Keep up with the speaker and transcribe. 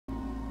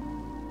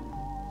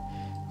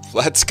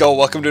Let's go.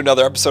 Welcome to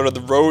another episode of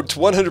the Road to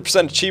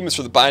 100% Achievements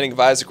for the Binding of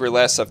Isaac, where we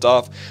last left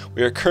off.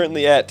 We are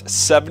currently at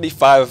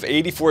 75 of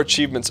 84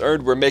 achievements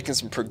earned. We're making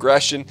some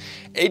progression.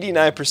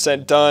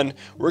 89% done.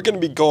 We're going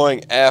to be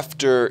going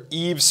after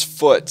Eve's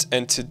foot,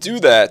 and to do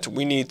that,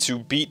 we need to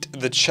beat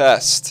the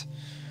chest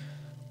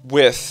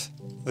with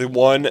the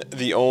one,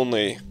 the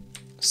only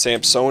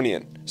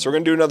Samsonian. So we're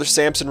going to do another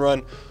Samson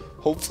run.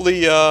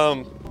 Hopefully,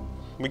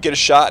 we get a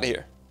shot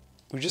here.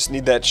 We just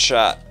need that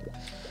shot.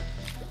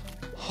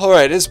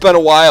 Alright, it's been a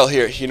while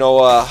here. You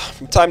know,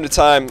 from time to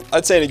time,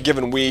 I'd say in a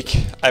given week,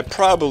 I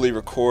probably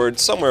record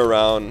somewhere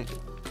around,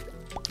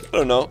 I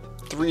don't know,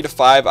 3 to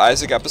 5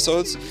 Isaac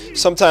episodes.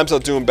 Sometimes I'll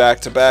do them back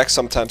to back,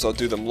 sometimes I'll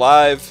do them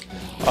live.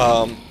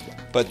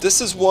 But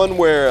this is one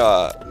where,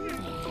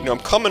 you know, I'm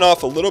coming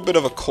off a little bit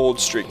of a cold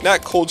streak.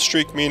 Not cold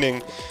streak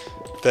meaning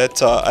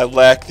that I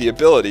lack the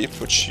ability,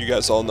 which you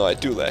guys all know I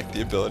do lack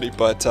the ability,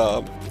 but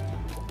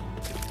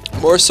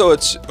more so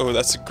it's, oh,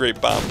 that's a great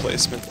bomb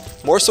placement.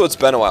 More so it's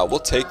been a while. We'll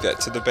take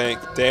that to the bank.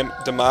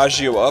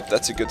 DiMaggio up.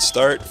 That's a good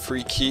start.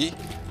 Free key.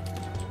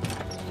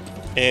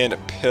 And a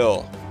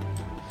pill.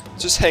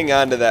 Just hang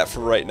on to that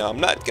for right now. I'm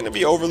not going to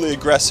be overly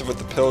aggressive with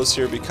the pills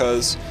here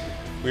because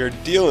we are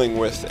dealing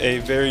with a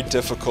very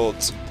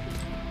difficult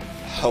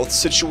health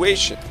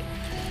situation.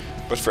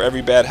 But for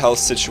every bad health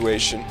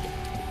situation,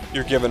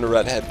 you're given a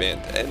red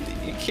headband. And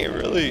you can't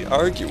really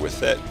argue with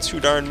that too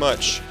darn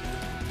much.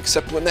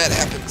 Except when that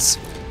happens,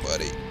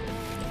 buddy.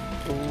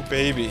 Oh,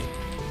 baby.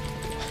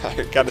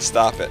 I gotta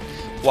stop it.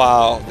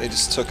 Wow, they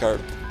just took our...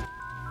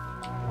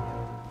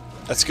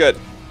 That's good.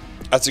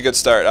 That's a good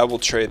start. I will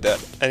trade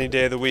that. Any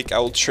day of the week, I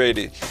will trade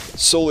it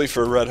solely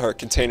for a red heart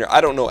container.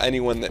 I don't know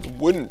anyone that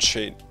wouldn't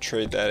trade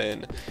that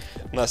in.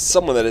 Unless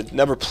someone that had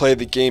never played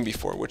the game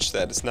before, which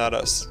that is not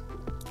us.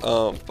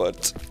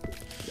 But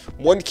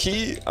one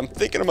key, I'm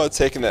thinking about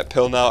taking that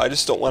pill now. I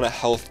just don't want a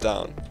health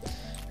down.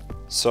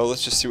 So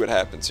let's just see what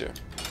happens here.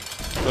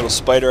 Little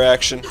spider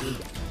action.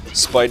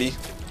 Spidey.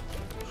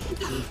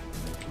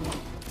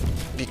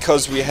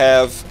 Because we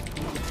have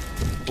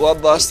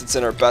Bloodlust, it's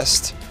in our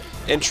best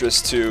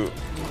interest to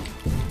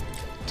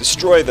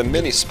destroy the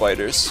mini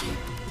spiders.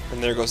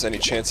 And there goes any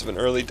chance of an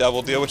early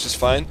devil deal, which is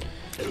fine.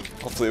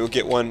 Hopefully we'll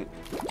get one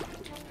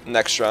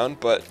next round,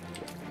 but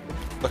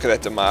look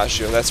at that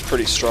DiMaggio. That's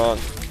pretty strong.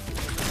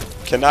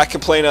 Cannot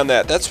complain on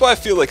that. That's why I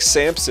feel like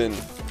Samson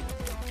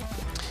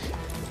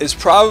is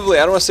probably,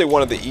 I don't want to say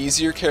one of the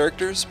easier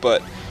characters,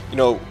 but, you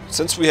know,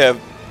 since we have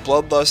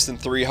Bloodlust and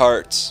 3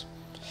 hearts,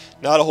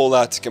 not a whole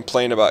lot to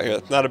complain about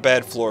here. Not a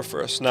bad floor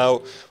for us.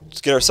 Now,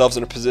 let's get ourselves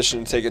in a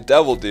position to take a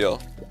devil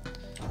deal.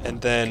 And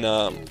then,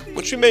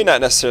 which we may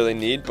not necessarily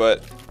need,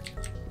 but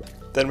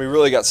then we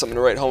really got something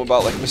to write home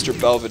about, like Mr.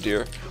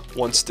 Belvedere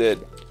once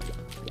did.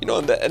 You know,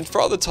 and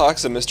for all the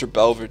talks of Mr.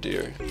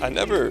 Belvedere, I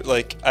never,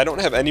 like, I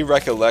don't have any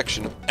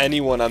recollection of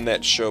anyone on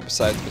that show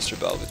besides Mr.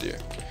 Belvedere.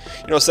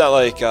 You know, it's not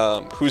like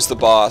Who's the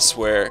Boss,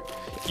 where,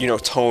 you know,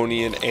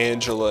 Tony and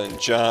Angela and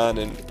John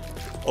and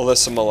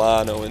Alyssa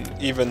Milano and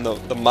even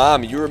the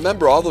mom, you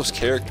remember all those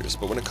characters,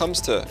 but when it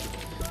comes to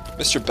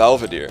Mr.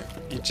 Belvedere,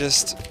 you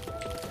just,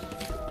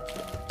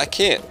 I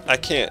can't,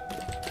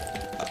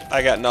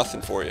 I got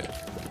nothing for you.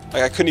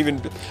 Like, I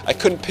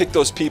couldn't pick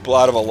those people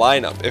out of a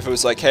lineup. If it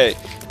was like, hey,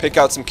 pick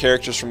out some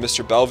characters from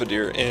Mr.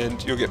 Belvedere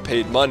and you'll get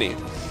paid money,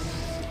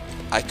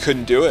 I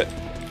couldn't do it.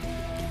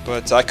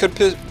 But I could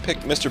pick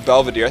Mr.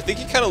 Belvedere. I think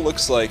he kind of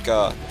looks like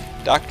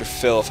Dr.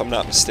 Phil, if I'm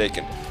not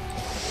mistaken.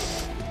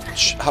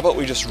 How about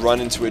we just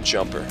run into a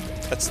jumper?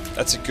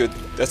 That's a good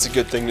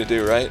thing to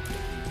do, right?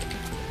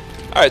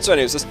 All right. So,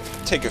 anyways, let's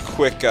take a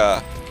quick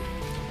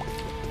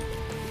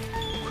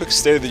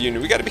State of the Union.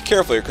 We got to be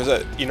careful here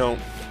because you know,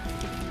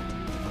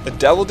 a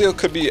devil deal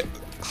could be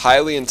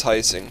highly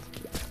enticing,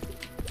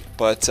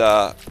 but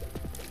I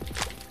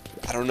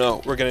don't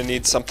know. We're gonna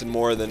need something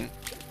more than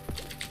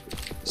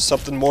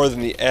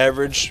the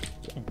average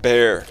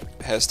bear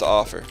has to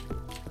offer.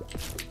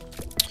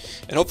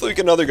 And hopefully we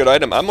get another good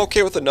item. I'm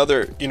okay with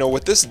another, you know,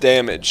 with this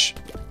damage,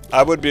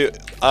 I would be,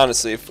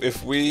 honestly,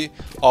 if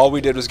all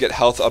we did was get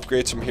health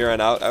upgrades from here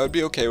on out, I would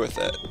be okay with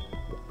that.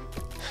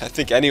 I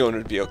think anyone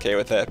would be okay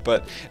with that,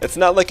 but it's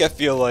not like I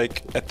feel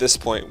like, at this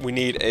point, we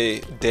need a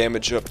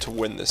damage up to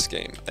win this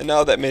game. And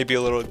now that may be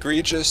a little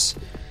egregious,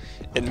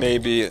 it may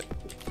be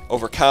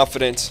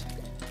overconfident,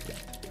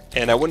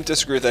 and I wouldn't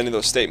disagree with any of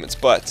those statements,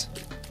 but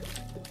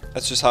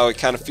that's just how I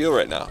kind of feel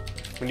right now.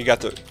 When you got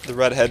the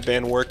red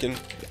headband working,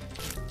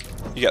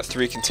 you got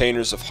 3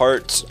 containers of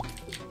hearts.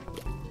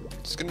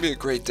 It's going to be a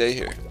great day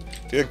here.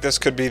 I feel like this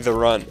could be the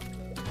run.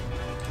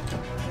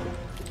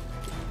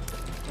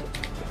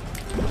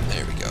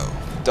 There we go.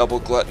 Double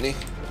gluttony.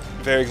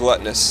 Very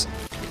gluttonous.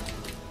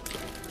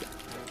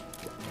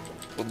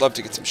 Would love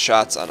to get some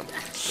shots on him.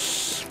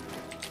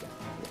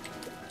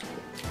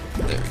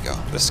 There we go.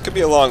 This could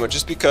be a long one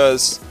just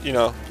because, you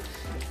know,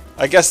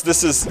 I guess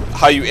this is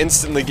how you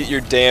instantly get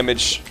your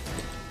damage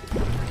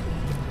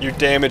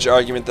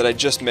argument that I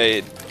just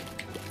made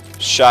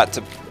shot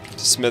to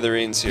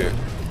smithereens here.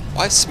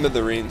 Why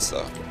smithereens,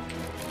 though?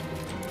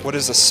 What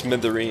is a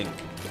smithereen?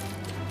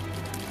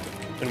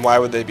 And why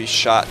would they be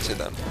shot to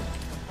them?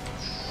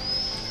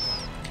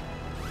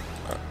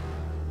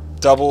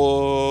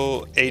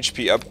 Double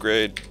HP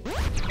upgrade.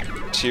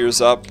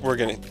 Tears up. We're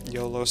gonna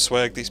YOLO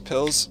swag these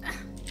pills.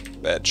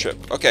 Bad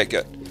trip. Okay,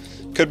 good.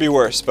 Could be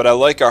worse, but I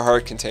like our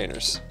heart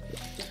containers.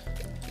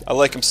 I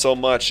like them so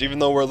much, even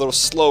though we're a little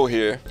slow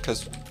here,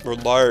 because we're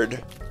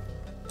lard.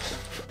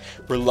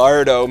 We're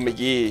Lardo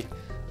McGee.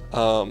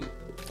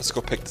 Let's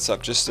go pick this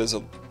up just as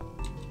a...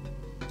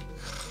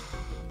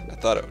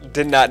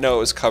 did not know it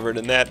was covered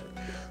in that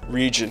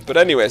region. But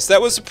anyways,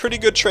 that was a pretty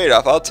good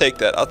trade-off. I'll take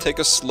that. I'll take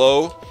a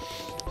slow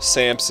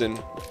Samson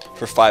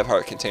for 5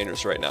 heart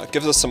containers right now. It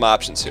gives us some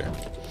options here.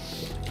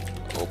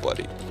 Oh,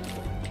 buddy.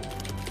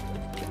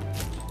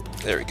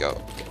 There we go.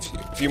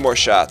 A few more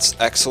shots.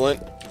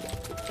 Excellent.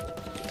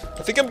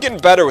 I think I'm getting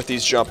better with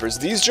these jumpers.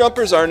 These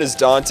jumpers aren't as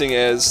daunting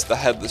as the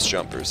headless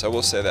jumpers. I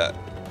will say that.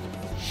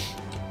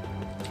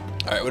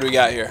 Alright, what do we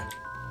got here?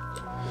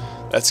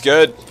 That's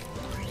good.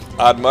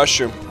 Odd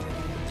mushroom.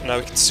 Now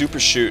we can super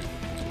shoot.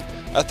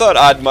 I thought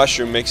odd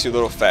mushroom makes you a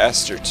little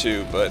faster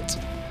too, but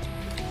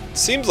it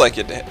seems like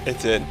it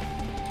did.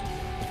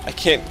 I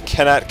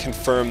cannot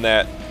confirm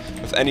that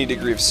with any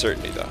degree of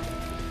certainty though.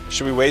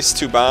 Should we waste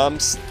 2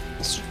 bombs?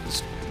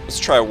 Let's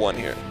try 1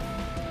 here.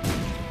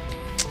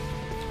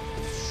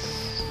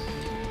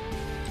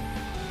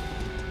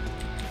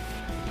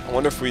 I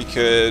wonder if we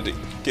could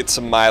get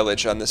some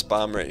mileage on this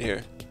bomb right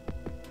here.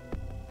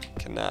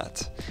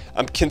 Cannot.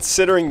 I'm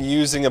considering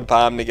using a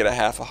bomb to get a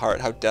half a heart.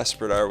 How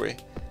desperate are we?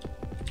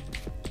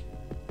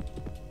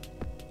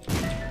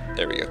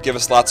 There we go. Give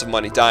us lots of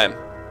money. Dime.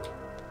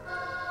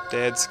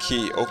 Dad's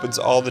key opens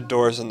all the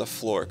doors on the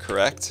floor,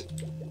 correct?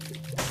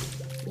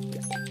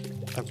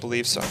 I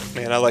believe so.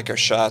 Man, I like our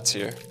shots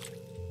here.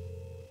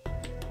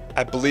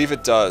 I believe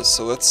it does,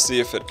 so let's see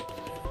if it...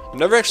 I've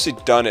never actually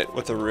done it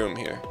with a room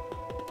here.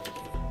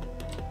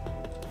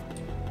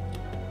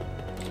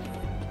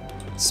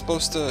 It's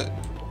supposed to...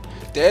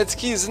 Dad's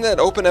key, isn't that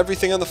open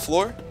everything on the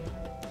floor?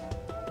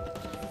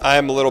 I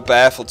am a little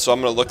baffled, so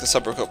I'm going to look this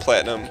up real quick.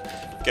 Platinum,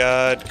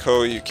 God,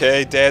 Co,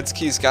 UK. Dad's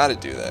key's got to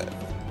do that,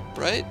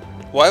 right?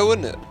 Why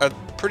wouldn't it? I'm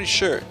pretty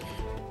sure.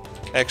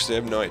 Actually,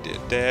 I have no idea.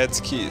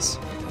 Dad's keys.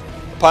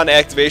 Upon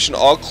activation,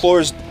 all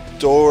closed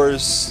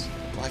doors...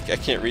 I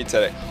can't read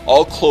today.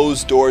 All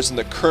closed doors in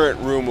the current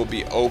room will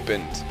be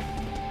opened.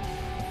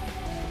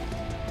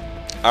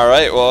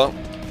 Alright, well,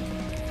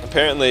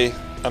 apparently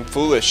I'm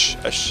foolish.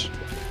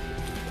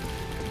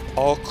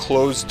 All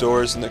closed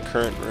doors in the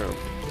current room.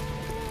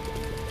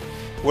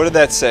 What did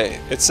that say?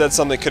 It said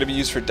something could it be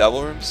used for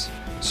devil rooms?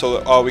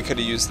 So, oh, we could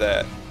have used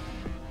that.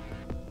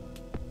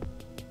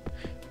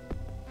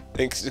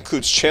 It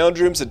includes challenge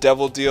rooms, a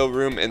devil deal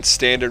room, and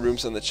standard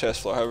rooms on the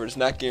chest floor. However, it's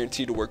not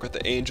guaranteed to work with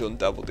the angel and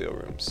devil deal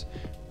rooms.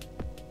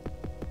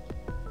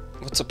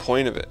 What's the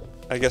point of it?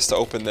 I guess to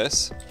open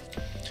this.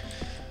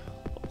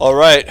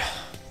 Alright.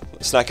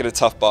 Let's not get a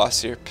tough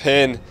boss here.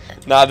 Pin.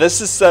 Nah,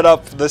 this is set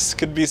up. This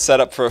could be set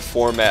up for a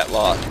format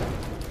lock.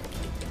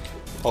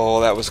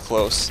 Oh, that was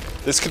close.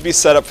 This could be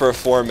set up for a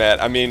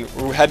format. I mean,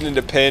 we're heading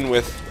into pin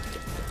with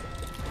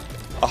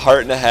a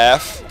heart and a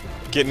half.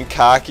 Getting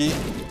cocky.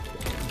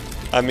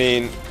 I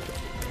mean,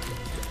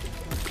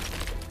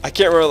 I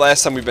can't remember the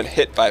last time we've been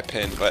hit by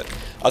pin, but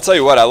I'll tell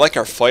you what, I like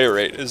our fire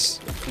rate. It's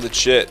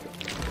legit.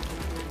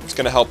 It's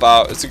gonna help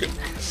out. It's a good...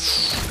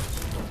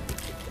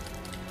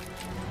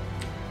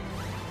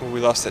 Oh,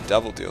 we lost that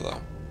devil deal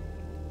though.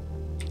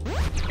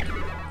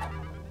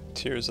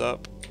 Tears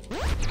up.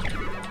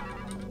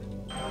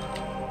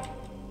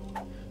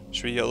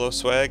 Should we YOLO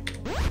swag?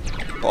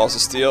 Balls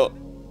of steel.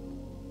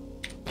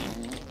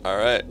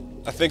 Alright.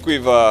 I think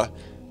we've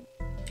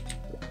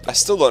I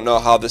still don't know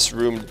how this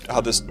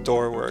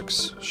door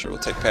works. Sure, we'll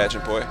take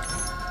Pageant Boy.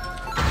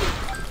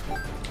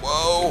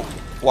 Whoa!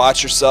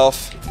 Watch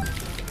yourself.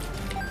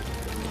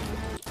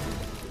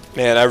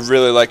 Man, I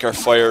really like our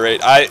fire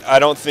rate. I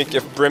don't think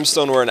if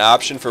Brimstone were an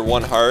option for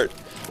 1 heart,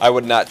 I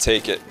would not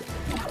take it.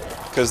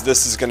 Because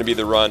this is going to be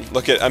the run.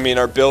 Look at, I mean,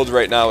 our build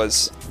right now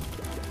is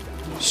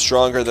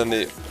stronger than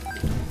the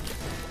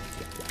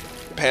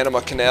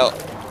Panama Canal.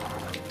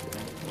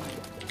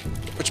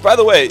 Which, by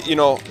the way, you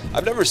know,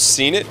 I've never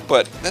seen it,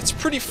 but that's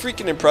pretty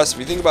freaking impressive.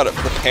 You think about it,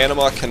 the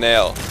Panama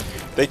Canal,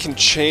 they can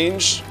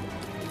change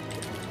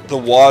the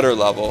water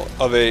level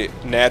of a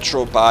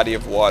natural body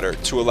of water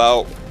to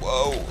allow,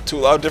 to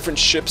allow different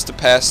ships to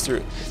pass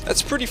through.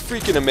 That's pretty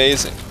freaking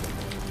amazing.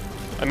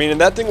 I mean, and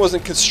that thing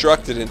wasn't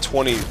constructed in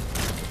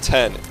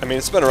 2010. I mean,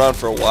 it's been around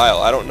for a while.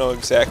 I don't know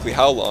exactly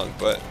how long,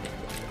 but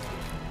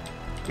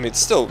I mean, it's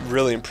still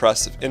really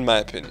impressive, in my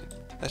opinion.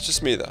 That's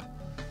just me, though.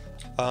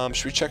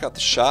 Should we check out the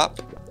shop?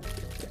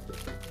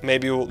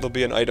 Maybe there'll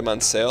be an item on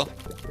sale.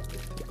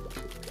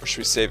 Or should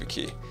we save a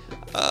key?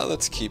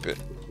 Let's keep it.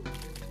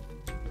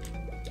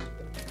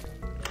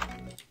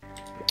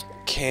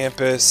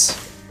 Campus.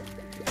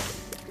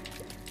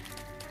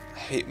 I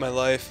hate my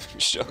life. I'm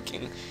just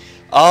joking.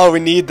 Oh, we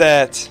need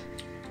that.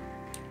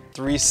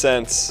 3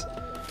 cents.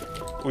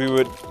 We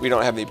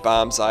don't have any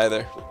bombs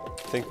either.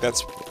 I think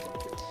that's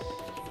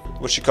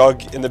what you call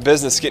in the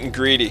business getting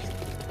greedy.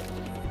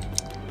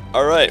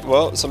 Alright,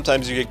 well,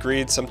 sometimes you get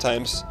greed,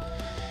 sometimes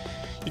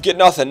you get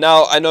nothing.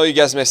 Now, I know you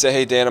guys may say,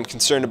 hey Dan, I'm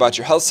concerned about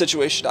your health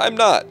situation. I'm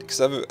not,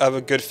 because I have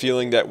a good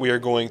feeling that we are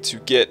going to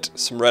get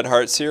some red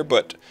hearts here,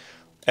 but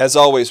as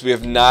always, we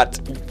have not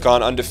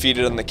gone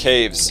undefeated in the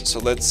caves, so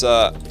let's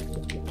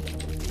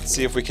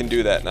see if we can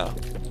do that now.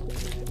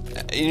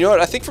 You know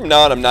what, I think from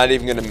now on I'm not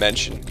even going to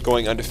mention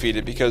going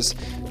undefeated, because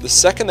the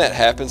second that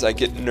happens, I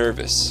get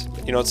nervous.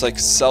 You know, it's like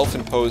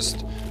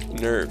self-imposed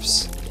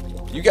nerves.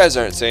 You guys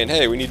aren't saying,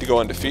 hey, we need to go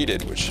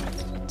undefeated, which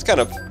it's kind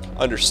of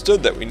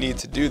understood that we need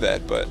to do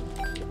that, but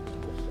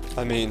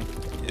I mean,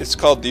 it's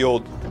called the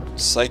old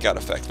psych out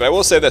effect. But I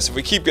will say this, if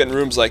we keep getting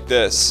rooms like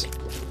this,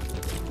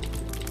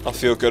 I'll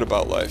feel good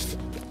about life.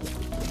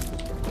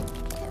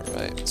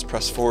 Alright, let's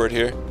press forward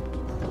here.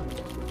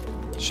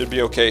 Should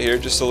be okay here,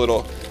 just a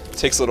little,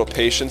 takes a little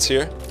patience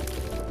here.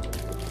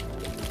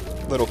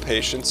 Little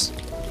patience.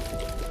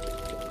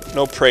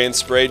 No pray and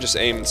spray, just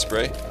aim and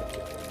spray.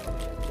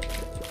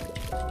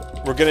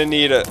 We're gonna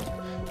need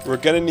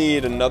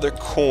another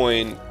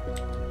coin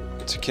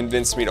to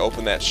convince me to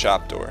open that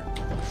shop door.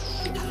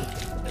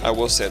 I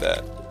will say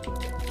that.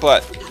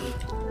 But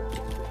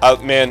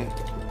man,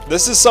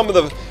 this is some of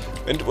the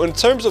in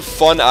terms of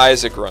fun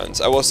Isaac runs,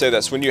 I will say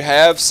this. When you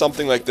have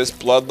something like this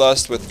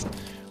Bloodlust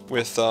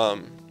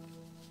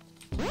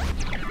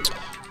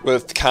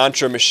with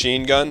Contra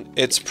machine gun,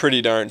 it's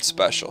pretty darn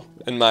special,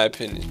 in my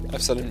opinion.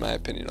 I've said in my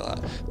opinion a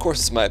lot. Of course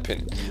it's my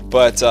opinion.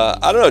 But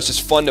I don't know, it's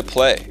just fun to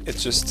play.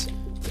 It's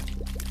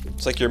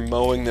like you're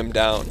mowing them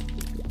down.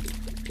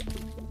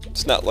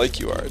 It's not like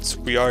you are,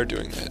 we are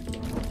doing that.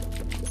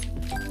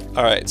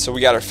 Alright, so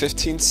we got our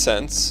 15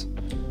 cents,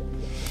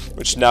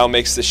 which now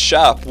makes the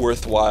shop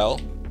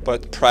worthwhile.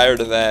 But prior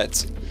to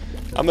that,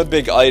 I'm a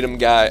big item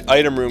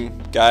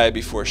room guy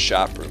before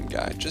shop room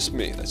guy. Just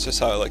me, that's just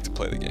how I like to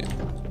play the game.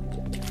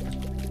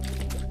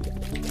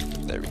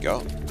 There we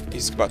go.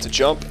 He's about to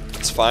jump.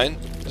 It's fine.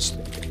 This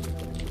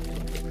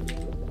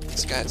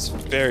guy's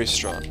very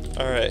strong.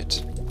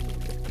 Alright.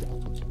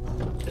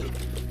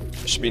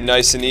 Should be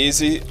nice and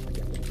easy.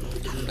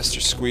 Mr.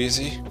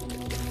 Squeezy.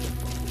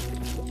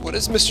 What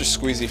is Mr.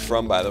 Squeezy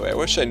from, by the way? I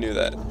wish I knew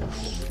that.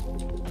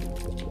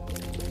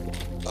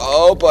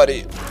 Oh,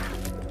 buddy.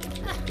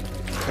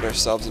 Put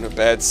ourselves in a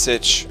bad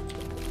sitch.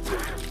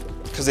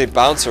 Because they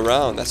bounce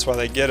around. That's why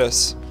they get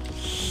us.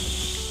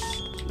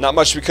 Not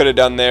much we could have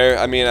done there.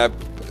 I mean,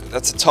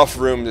 that's a tough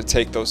room to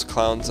take those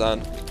clowns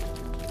on.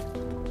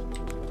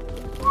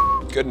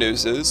 Good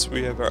news is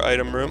we have our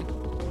item room.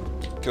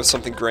 Give us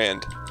something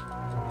grand.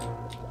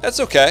 That's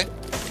okay.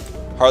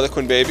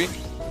 Harlequin baby.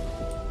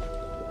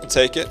 We'll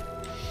take it.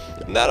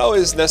 I'm not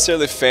always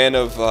necessarily a fan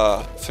of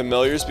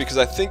familiars, because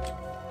I think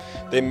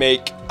they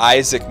make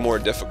Isaac more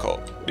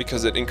difficult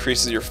because it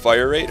increases your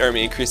fire rate, or I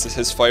mean increases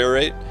his fire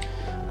rate.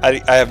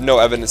 I have no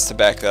evidence to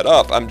back that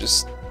up. I'm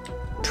just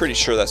pretty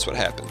sure that's what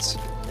happens.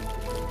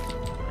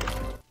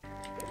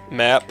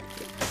 Map.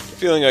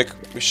 Feeling like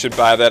we should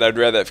buy that. I'd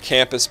rather have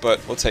campus,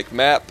 but we'll take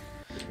map.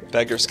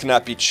 Beggars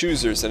cannot be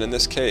choosers, and in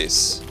this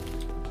case,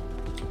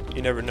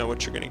 you never know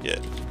what you're gonna get.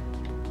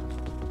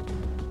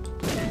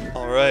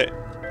 Alright.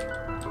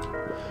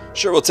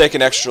 Sure, we'll take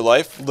an extra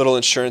life. Little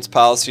insurance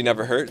policy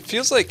never hurt.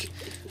 Feels like,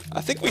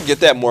 I think we get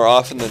that more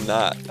often than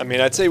not. I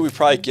mean, I'd say we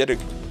probably get it.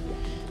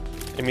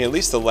 I mean, at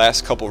least the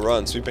last couple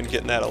runs, we've been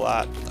getting that a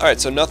lot. Alright,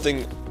 so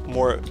nothing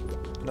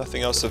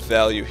else of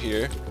value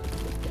here.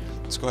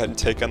 Let's go ahead and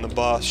take on the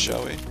boss,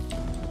 shall we?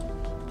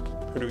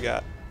 Who do we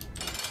got?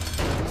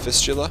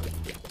 Fistula?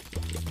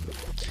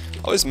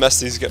 Always mess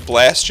these guys.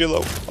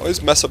 Blastula?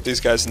 Always mess up these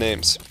guys'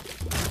 names.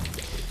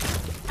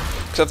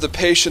 Because I have the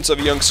patience of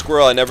a young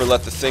squirrel, I never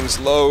let the things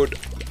load.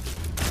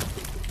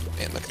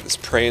 Man, look at this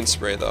pray and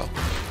spray, though.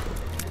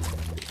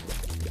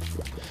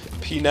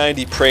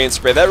 P90 pray and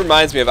spray. That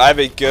reminds me of, I have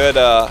a good,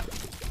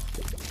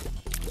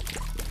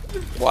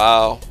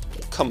 wow.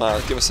 Come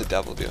on, give us a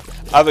devil deal.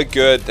 I have a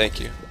good, thank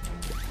you.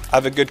 I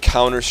have a good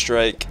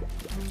Counter-Strike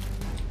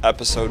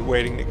episode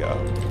waiting to go.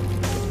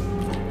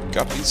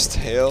 Guppy's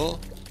Tale.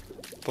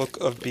 Book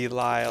of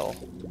Belial.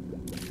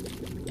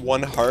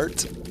 One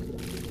heart.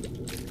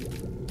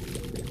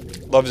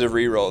 Love to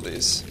reroll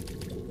these.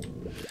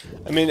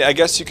 I mean, I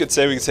guess you could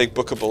say we could take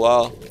Book of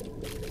Belial.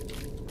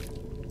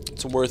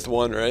 It's worth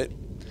one, right?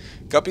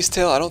 Guppy's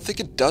Tale, I don't think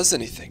it does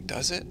anything,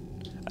 does it?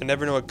 I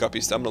never know what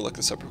Guppy's... I'm gonna look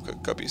this up real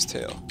quick. Guppy's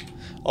Tale.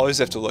 Always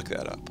have to look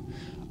that up.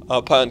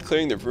 Upon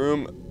clearing the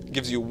room,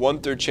 gives you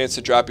 1/3 chance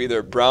to drop either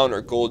a brown or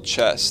gold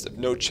chest. If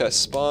no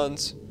chest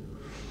spawns...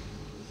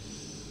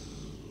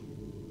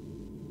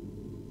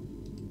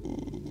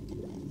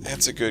 Ooh,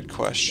 that's a good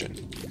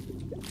question.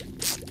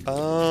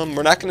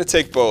 We're not going to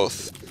take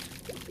both.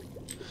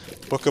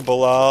 Book of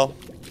Belial.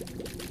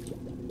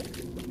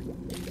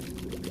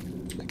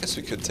 I guess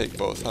we could take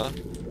both, huh?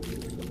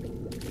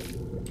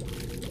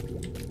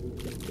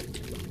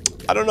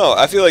 I don't know.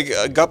 I feel like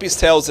Guppy's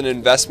Tale is an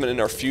investment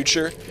in our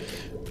future.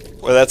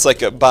 Where that's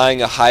like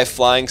buying a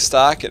high-flying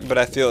stock. But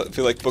I feel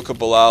like Book of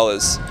Belial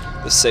is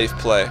the safe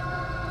play.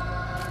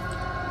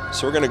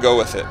 So we're going to go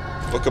with it.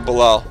 Book of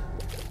Belial.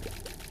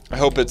 I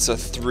hope it's a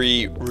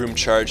 3-room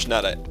charge,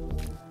 not a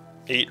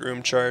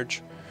 8-room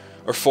charge.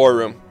 Or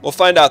 4-room. We'll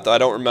find out though, I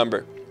don't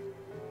remember.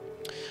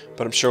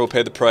 But I'm sure we'll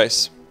pay the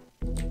price.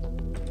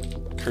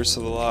 Curse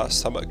of the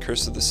Lost. How about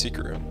Curse of the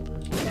Secret Room?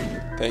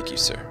 Thank you,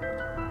 sir.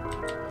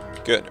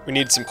 Good. We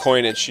need some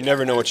coinage. You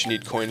never know what you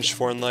need coinage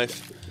for in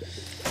life.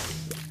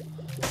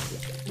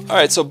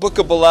 Alright, so Book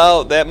of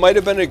Belial. That might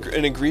have been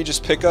an egregious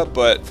pickup,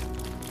 but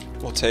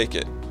we'll take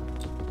it.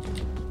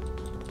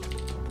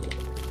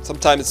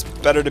 Sometimes it's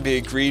better to be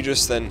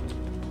egregious than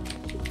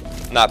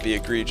not be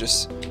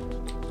egregious.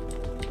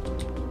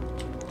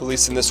 At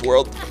least in this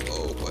world.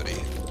 Oh,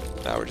 buddy.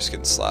 Now we're just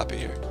getting sloppy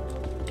here.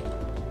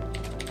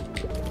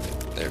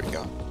 There we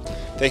go.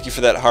 Thank you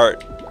for that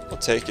heart. I'll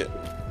take it.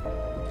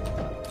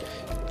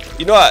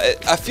 You know,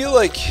 I feel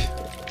like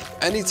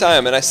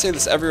anytime, and I say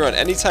this every run,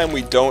 anytime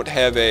we don't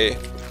have a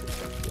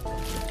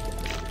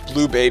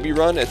blue baby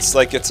run, it's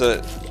like it's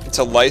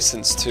a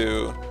license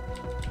to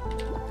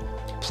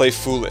play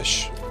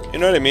foolish. You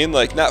know what I mean?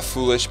 Like, not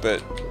foolish,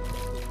 but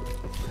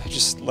I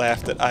just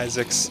laughed at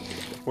Isaac's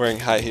wearing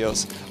high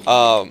heels.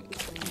 I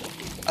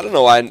don't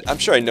know why. I'm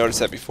sure I noticed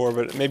that before,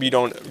 but maybe you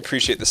don't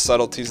appreciate the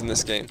subtleties in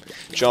this game.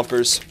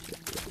 Jumpers.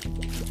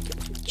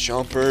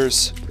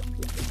 Jumpers.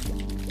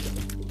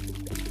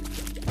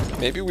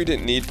 Maybe we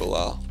didn't need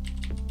Belial.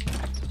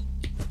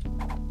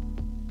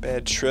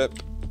 Bad trip.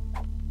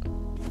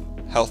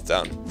 Health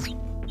down.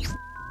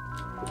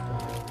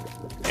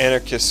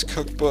 Anarchist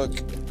cookbook.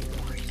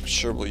 I'm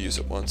sure we'll use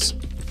it once.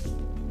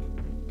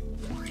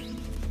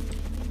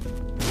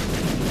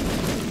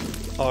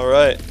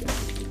 Alright.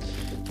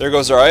 There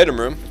goes our item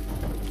room.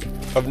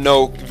 Of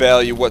no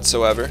value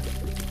whatsoever.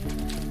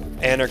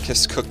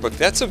 Anarchist cookbook.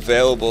 That's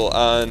available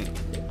on...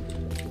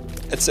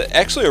 It's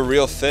actually a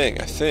real thing,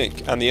 I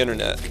think, on the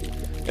internet.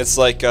 It's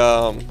like,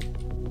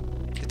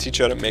 they teach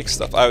you how to make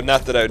stuff.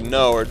 Not that I would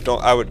know, or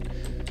don't. I would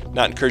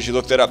not encourage you to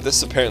look that up.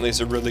 This apparently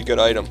is a really good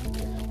item.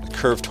 A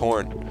curved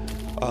horn.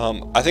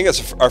 I think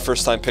that's our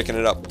first time picking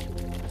it up.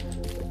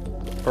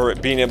 Or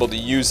being able to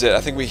use it.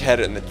 I think we had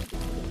it in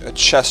a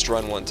chest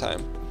run one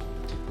time.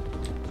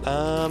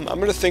 I'm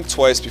going to think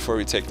twice before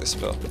we take this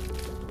pill.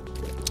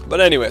 But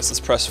anyways, let's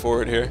press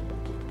forward here.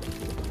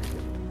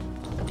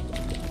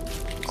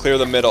 Clear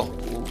the middle.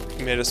 Ooh,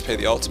 he made us pay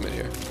the ultimate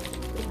here.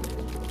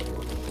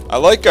 I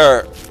like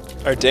our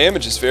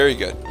damage is very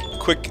good.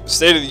 Quick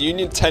State of the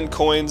Union, 10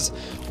 coins,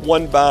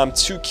 1 bomb,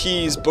 2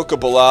 keys, Book of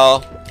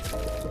Belial.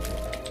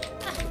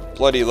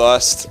 Bloody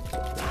Lust.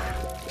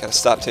 Gotta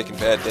stop taking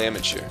bad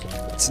damage here.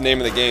 That's the name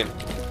of the game.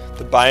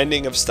 The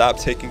Binding of Stop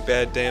Taking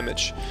Bad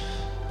Damage.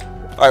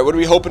 Alright, what are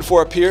we hoping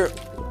for up here?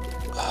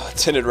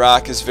 Tinted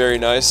Rock is very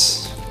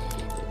nice.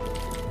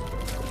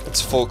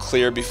 It's full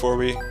clear before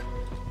we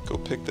go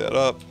pick that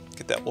up.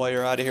 Get that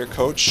wire out of here,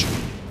 coach.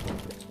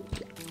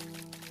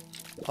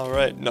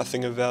 Alright,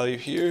 nothing of value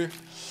here.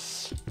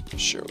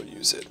 Sure, we'll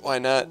use it. Why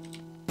not?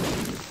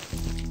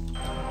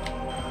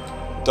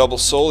 Double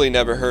Soli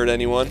never hurt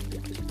anyone.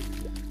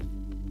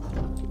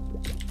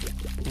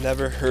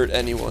 Never hurt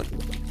anyone.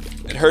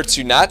 It hurts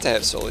you not to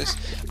have Solis.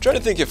 I'm trying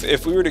to think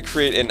if we were to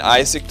create an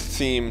Isaac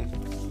theme.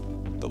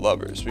 The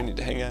lovers. We need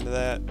to hang on to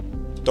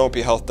that. Don't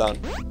be health down.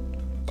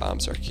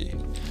 Bombs are key.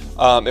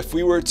 If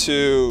we were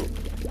to...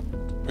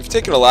 We've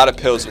taken a lot of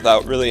pills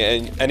without really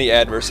any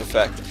adverse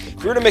effect.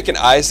 If we were to make an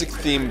Isaac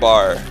theme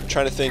bar, I'm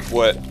trying to think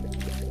what...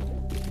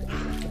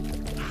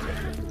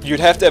 You'd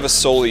have to have a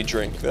Soli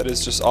drink that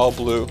is just all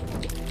blue.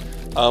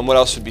 What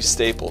else would be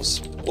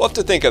staples? We'll have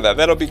to think of that.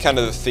 That'll be kind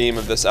of the theme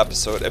of this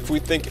episode. If we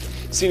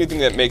see anything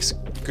that makes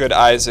good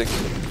Isaac,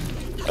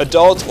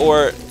 adult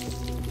or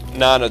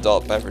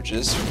non-adult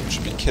beverages, which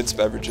would be kids'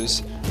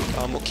 beverages,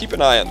 we'll keep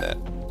an eye on that.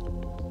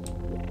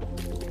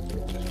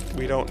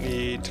 We don't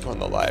need to go in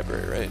the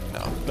library, right?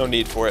 No, no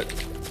need for it.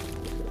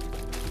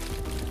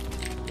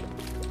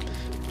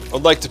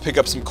 I'd like to pick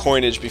up some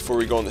coinage before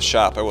we go in the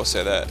shop, I will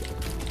say that.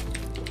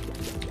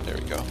 There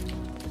we go.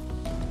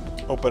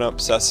 Open up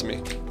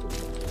sesame.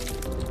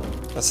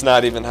 That's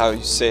not even how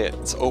you say it.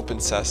 It's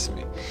open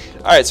sesame.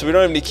 Alright, so we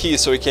don't have any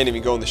keys, so we can't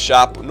even go in the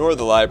shop nor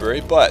the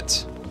library,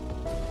 but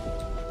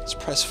let's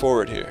press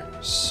forward here.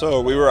 So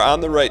we were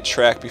on the right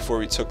track before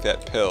we took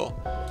that pill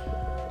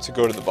to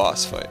go to the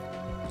boss fight.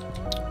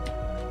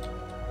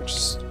 Which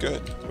is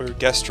good. We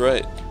guessed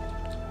right.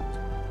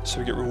 So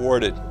we get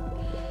rewarded.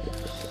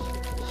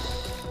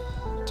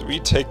 Did we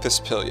take this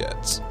pill yet?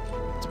 It's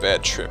a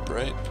bad trip,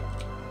 right?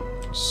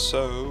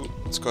 So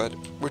let's go ahead.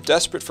 We're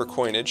desperate for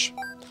coinage.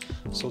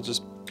 So we'll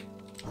just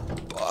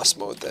boss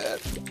mode that.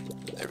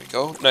 There we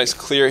go. Nice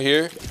clear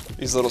here.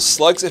 These little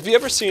slugs. Have you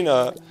ever seen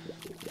I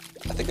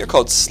think they're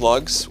called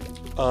slugs.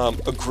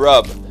 A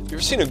grub. Have you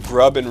ever seen a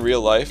grub in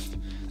real life?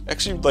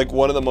 Actually, like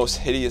one of the most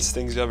hideous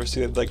things you ever see.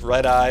 They have like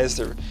red eyes.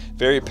 They're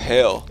very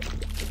pale.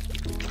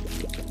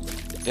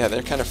 Yeah,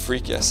 they're kind of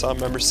freaky. I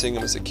remember seeing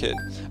them as a kid.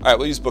 Alright,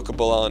 we'll use Book of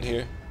Belial in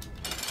here.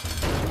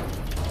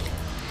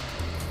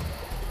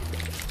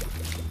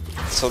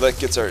 So that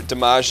gets our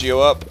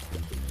DiMaggio up.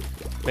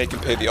 Make him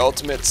pay the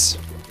ultimates.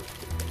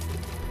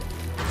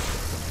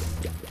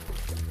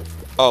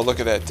 Oh,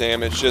 look at that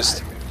damage.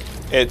 Just,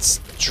 it's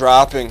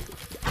dropping.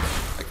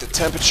 Like the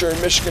temperature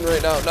in Michigan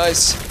right now.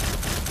 Nice.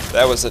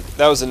 That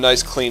was a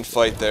nice clean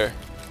fight there.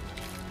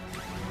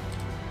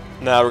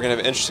 Now we're gonna have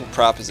an interesting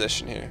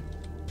proposition here.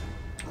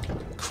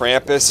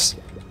 Krampus.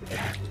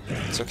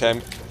 It's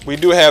okay. We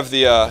do have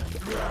the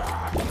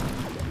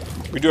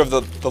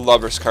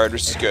Lover's card,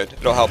 which is good.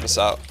 It'll help us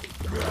out.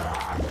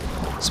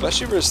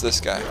 Especially versus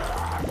this guy.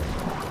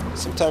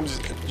 Sometimes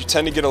you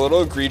tend to get a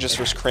little egregious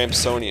versus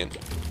Krampsonian.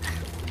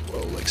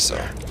 Whoa, like so.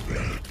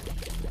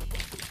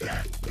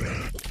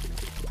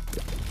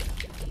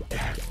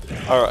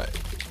 Alright.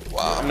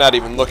 Wow, I'm not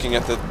even looking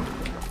at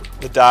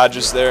the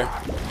dodges there.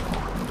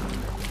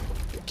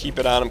 Keep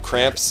it on him,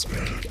 Cramps.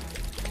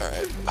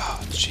 Alright. Oh,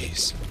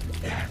 jeez.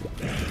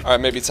 Alright,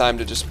 maybe time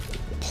to just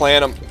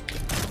plant him.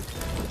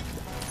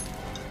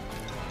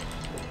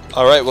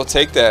 Alright, we'll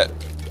take that.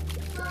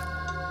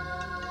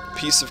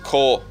 Piece of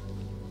coal.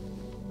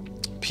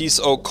 Piece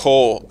of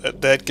coal.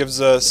 That gives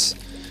us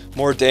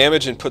more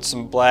damage and puts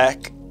some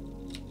black...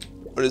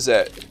 What is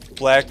that?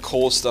 Black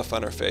coal stuff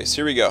on our face.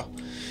 Here we go.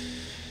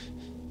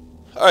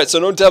 Alright, so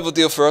no devil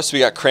deal for us. We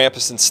got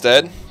Krampus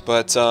instead.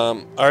 But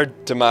our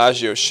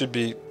DiMaggio should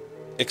be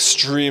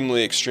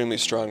extremely, extremely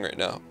strong right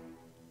now.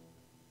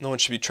 No one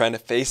should be trying to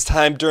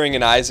FaceTime during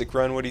an Isaac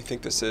run. What do you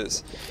think this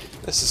is?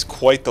 This is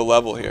quite the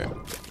level here.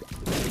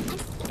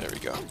 There we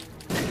go.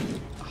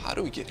 How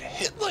do we get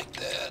hit like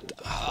that?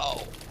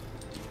 How?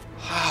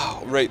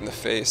 How? Right in the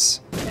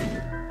face.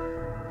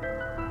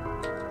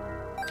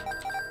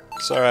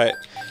 It's alright.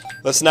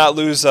 Let's not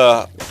lose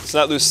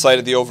sight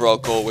of the overall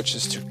goal, which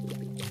is to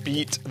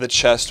beat the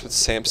chest with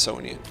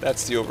Samsonian.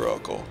 That's the overall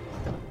goal.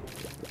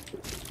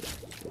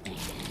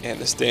 And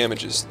this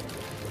damage is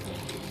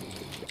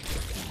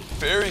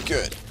very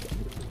good.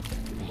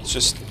 Let's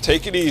just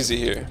take it easy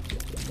here.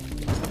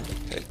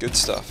 Okay, good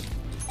stuff.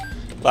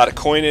 A lot of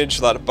coinage,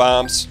 a lot of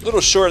bombs. A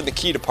little short in the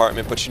key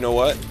department, but you know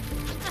what?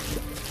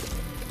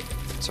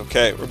 It's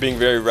okay. We're being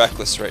very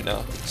reckless right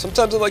now.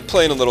 Sometimes I like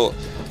playing a little.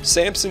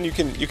 Samson, you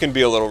can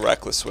be a little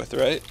reckless with,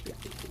 right?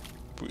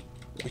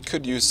 We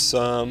could use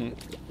some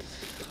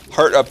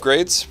heart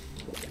upgrades.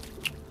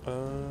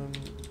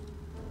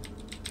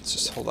 Let's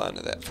just hold on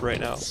to that for right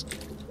now.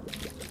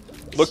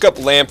 Look up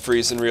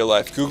Lampreys in real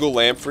life. Google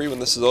Lamprey when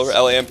this is over.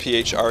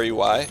 Lamprey.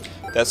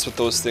 That's what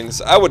those things,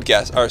 I would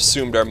guess, are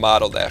assumed are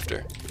modeled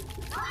after.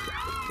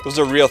 Those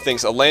are real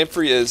things. A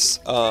lamprey is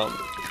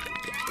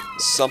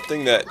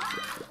something that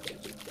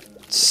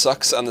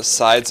sucks on the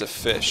sides of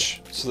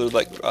fish. So they're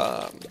like,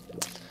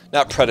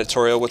 not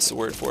predatorial, what's the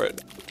word for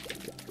it?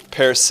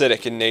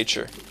 Parasitic in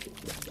nature.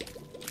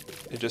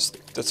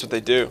 That's what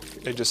they do.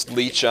 They just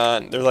leech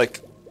on. They're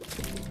like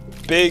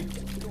big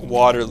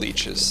water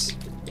leeches.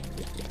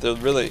 They're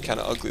really kind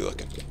of ugly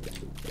looking.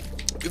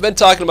 We've been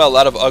talking about a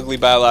lot of ugly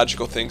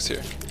biological things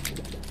here.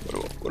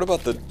 What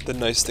about the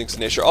nice things in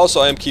nature? Also,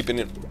 I am keeping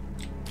it...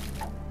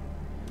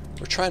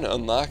 We're trying to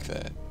unlock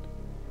that.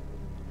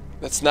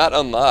 That's not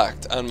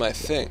unlocked on my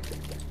thing.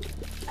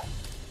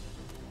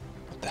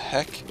 What the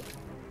heck?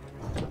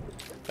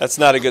 That's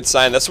not a good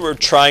sign. That's what we're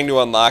trying to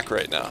unlock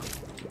right now.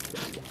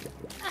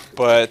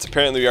 But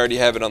apparently we already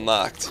have it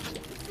unlocked.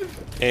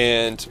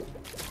 And...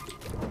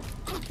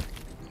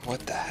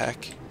 What the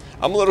heck?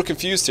 I'm a little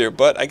confused here,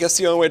 but I guess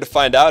the only way to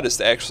find out is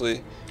to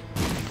actually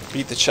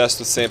beat the chest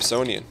with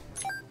Samsonian.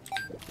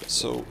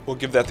 So we'll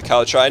give that the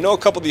college try. I know a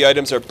couple of the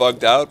items are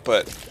bugged out,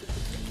 but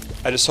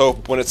I just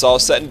hope when it's all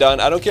said and done,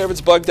 I don't care if it's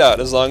bugged out,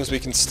 as long as we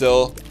can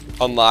still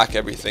unlock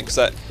everything. Because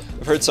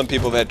I've heard some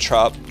people have had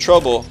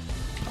trouble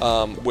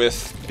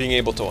with being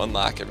able to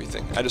unlock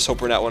everything. I just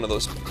hope we're not one of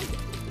those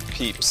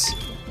peeps.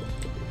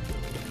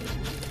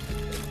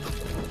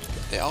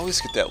 They always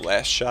get that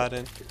last shot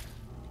in.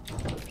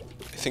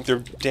 I think they're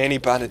Danny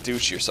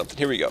Bonaducci or something.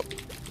 Here we go.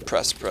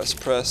 Press, press,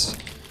 press.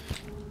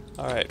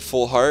 Alright,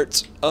 full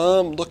heart.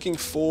 Looking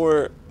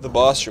for the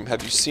boss room.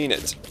 Have you seen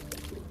it?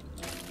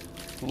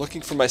 I'm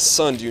looking for my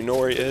son. Do you know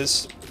where he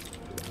is?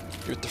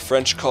 You're at the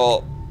French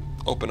call.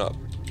 Open up.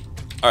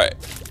 Alright.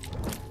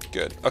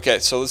 Good. Okay,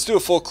 so let's do a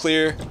full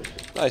clear.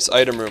 Nice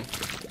item room.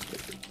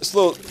 This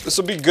will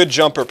be good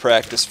jumper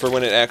practice for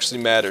when it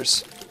actually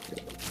matters.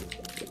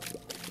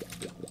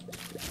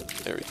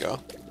 There we go.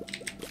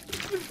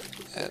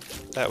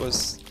 That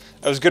was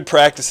good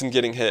practice in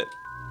getting hit.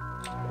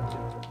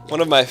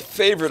 One of my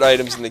favorite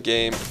items in the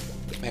game.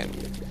 Man,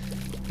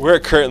 we're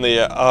currently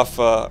off.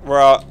 We're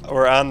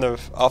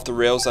off the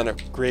rails on a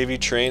gravy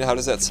train. How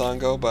does that song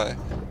go? By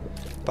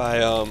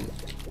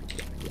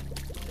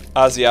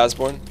Ozzy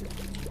Osbourne.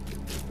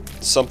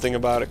 Something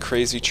about a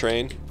crazy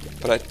train,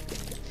 but I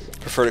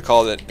prefer to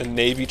call it a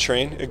navy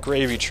train, a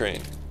gravy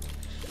train.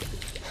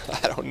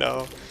 I don't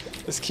know.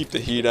 Let's keep the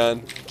heat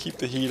on. Keep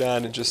the heat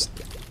on and just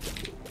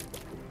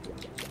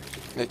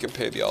make him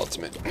pay the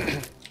ultimate.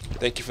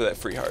 Thank you for that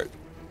free heart.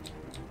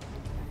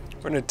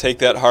 We're going to take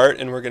that heart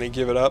and we're going to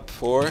give it up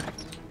for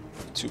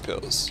 2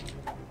 pills.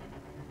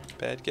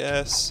 Bad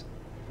gas.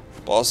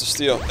 Balls of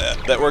steel.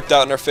 That worked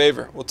out in our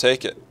favor. We'll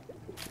take it.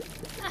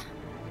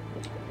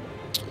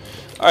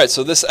 Alright,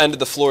 so this end of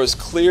the floor is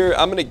clear.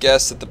 I'm going to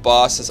guess that the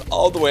boss is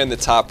all the way in the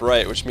top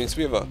right, which means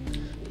we have a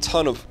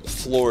ton of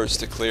floors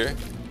to clear.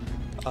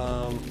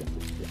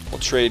 We'll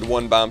trade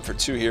 1 bomb for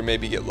 2 here,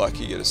 maybe get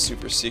lucky, get a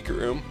super secret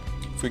room.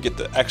 If we get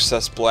the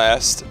excess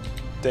blast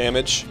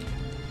damage.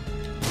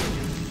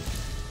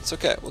 It's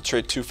okay, we'll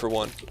trade 2 for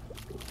 1.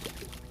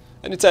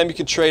 Anytime you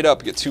can trade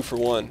up, get 2 for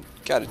 1.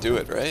 Gotta do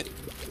it, right?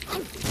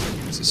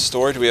 Is it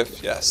stored? Do we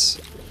have? Yes.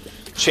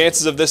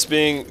 Chances of this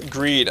being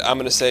greed, I'm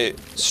gonna say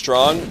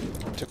strong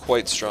to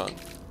quite strong.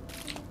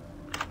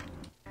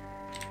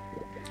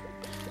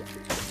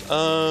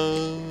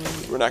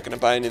 We're not gonna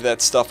buy any of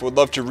that stuff. Would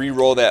love to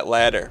re-roll that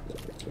ladder.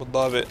 Would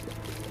love it.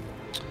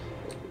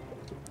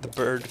 The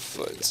bird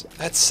foot.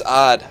 That's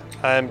odd.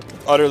 I'm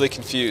utterly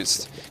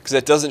confused because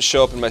that doesn't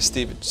show up in my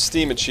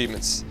Steam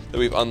achievements that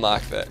we've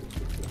unlocked that.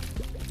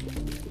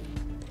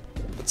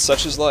 But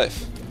such is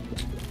life.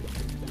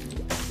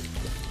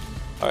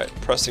 Alright,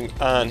 pressing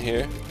on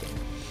here.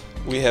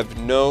 We have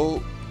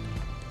no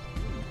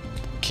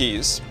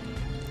keys.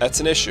 That's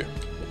an issue.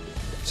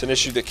 It's an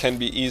issue that can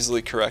be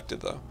easily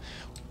corrected though.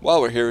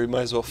 While we're here, we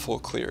might as well full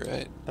clear,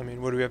 right? I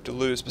mean, what do we have to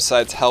lose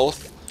besides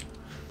health?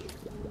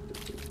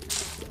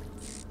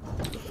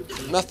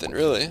 Nothing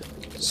really.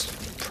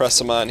 Just press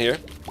them on here.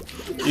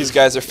 These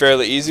guys are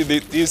fairly easy.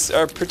 These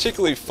are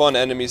particularly fun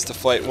enemies to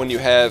fight when you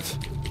have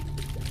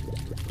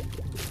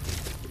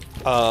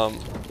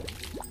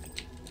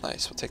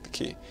nice, we'll take the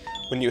key.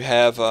 When you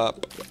have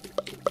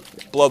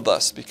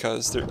bloodlust,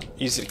 because they're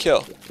easy to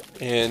kill.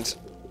 And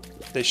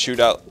they shoot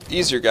out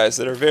easier guys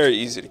that are very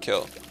easy to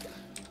kill,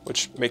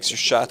 which makes your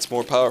shots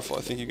more powerful.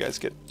 I think you guys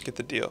get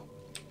the deal.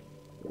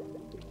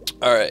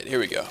 Alright, here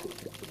we go.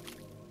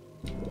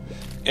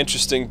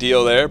 Interesting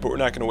deal there, but we're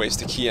not going to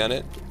waste a key on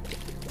it.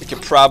 We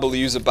could probably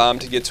use a bomb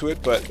to get to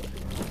it, but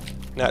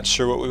not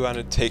sure what we want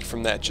to take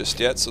from that just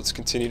yet, so let's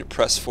continue to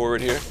press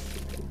forward here.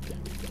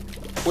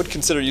 Would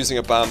consider using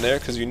a bomb there,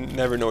 because you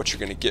never know what you're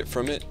going to get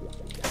from it.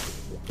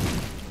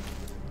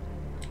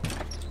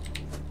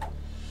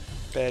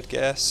 Bad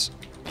gas.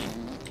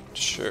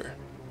 Sure.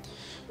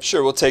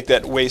 Sure, we'll take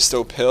that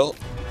wasto pill.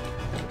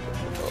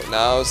 Oh,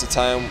 now's the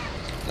time.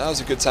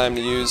 Now's a good time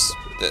to use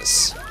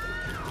this.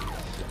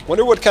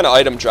 Wonder what kind of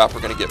item drop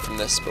we're going to get from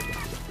this. But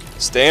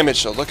it's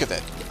damage, so look at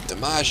that.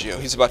 DiMaggio,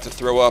 he's about to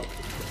throw up.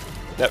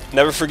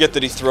 Never forget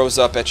that he throws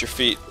up at your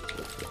feet.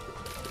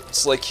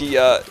 It's like he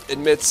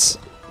admits...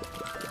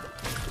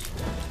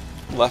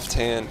 Left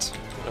hand.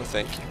 No,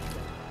 thank you.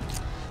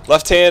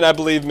 Left hand, I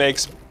believe,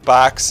 makes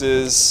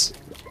boxes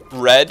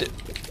red.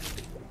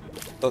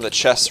 Oh, the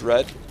chest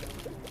red.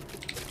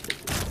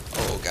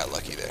 Oh, got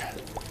lucky there.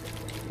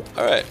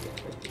 Alright.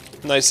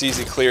 Nice,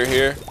 easy clear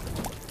here.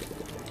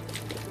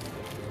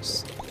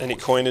 Any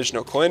coinage?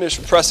 No coinage.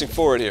 We're pressing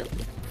forward here.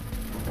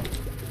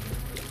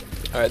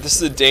 Alright, this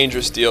is a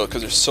dangerous deal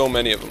because there's so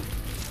many of them.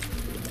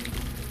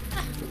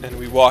 And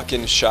we walk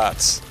in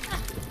shots.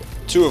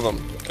 2 of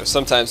them.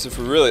 Sometimes if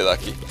we're really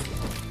lucky.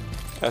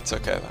 That's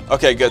okay.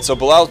 Okay, good. So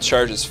Bilal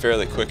charges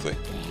fairly quickly.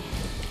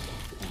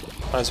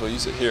 Might as well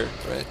use it here,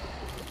 right?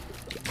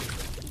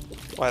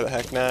 Why the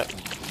heck not?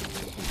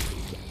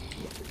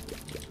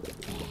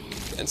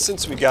 And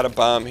since we got a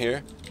bomb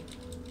here,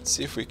 let's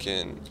see if we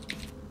can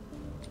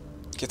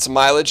get some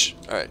mileage.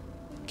 Alright,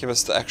 give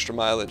us the extra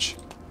mileage.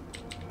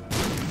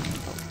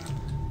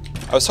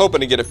 I was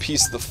hoping to get a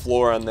piece of the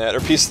floor on that, or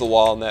a piece of the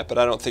wall on that, but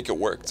I don't think it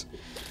worked.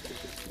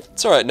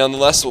 It's alright,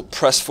 nonetheless, we'll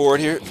press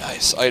forward here.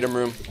 Nice, item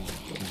room.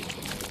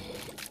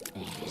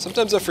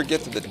 Sometimes I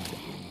forget that the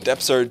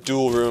depths are a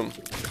dual room.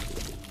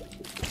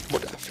 I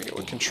forget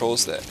what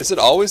controls that. Is it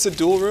always a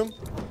dual room?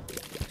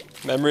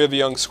 Memory of a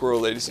young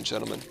squirrel, ladies and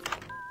gentlemen.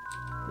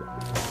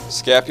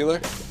 Scapular.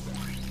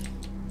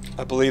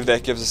 I believe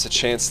that gives us a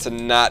chance to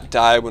not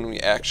die when we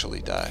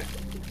actually die.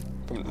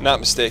 If I'm not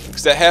mistaken,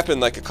 because that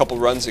happened like a couple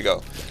runs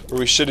ago, where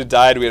we should have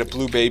died. We had a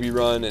blue baby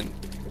run, and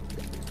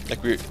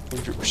like we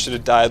should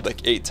have died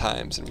like 8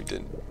 times, and we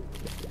didn't.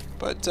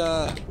 But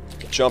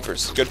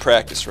jumpers, good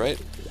practice, right?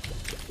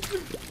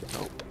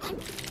 Nope.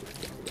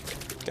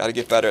 Got to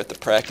get better at the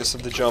practice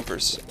of the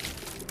jumpers.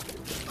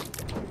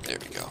 There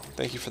we go.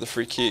 Thank you for the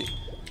free key.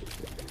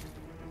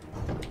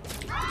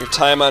 Your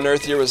time on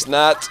Earth here was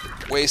not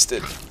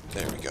wasted.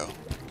 There we go.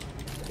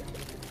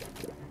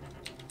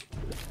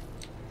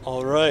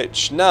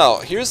 Alright,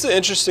 now, here's the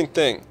interesting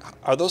thing.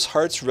 Are those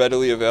hearts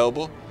readily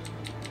available?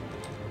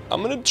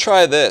 I'm going to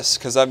try this,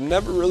 because I've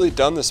never really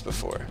done this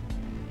before.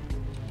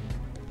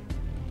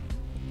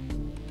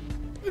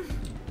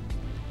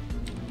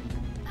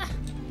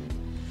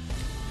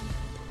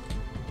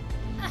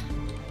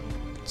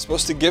 It's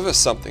supposed to give us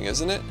something,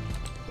 isn't it?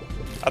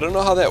 I don't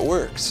know how that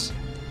works.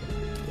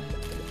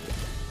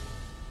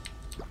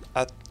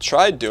 I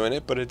tried doing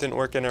it, but it didn't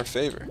work in our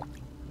favor.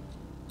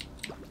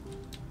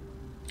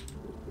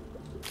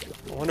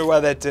 I wonder why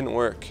that didn't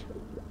work.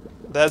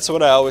 That's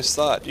what I always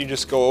thought. You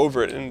just go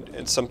over it,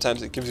 and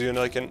sometimes it gives you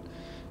like an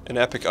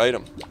epic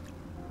item.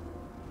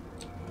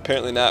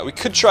 Apparently not. We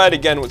could try it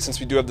again since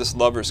we do have this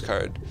lover's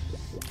card.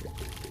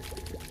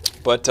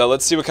 But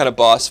let's see what kind of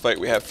boss fight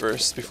we have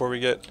first before we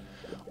get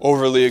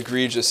overly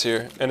egregious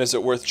here. And is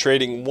it worth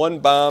trading one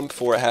bomb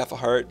for a half a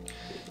heart?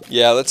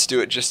 Yeah, let's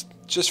do it just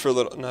for a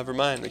little. Never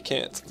mind, we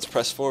can't. Let's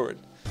press forward.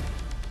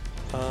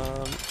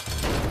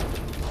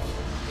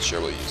 Sure,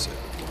 we'll use it.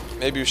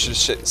 Maybe we should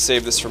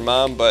save this for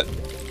Mom, but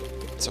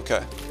it's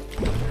okay.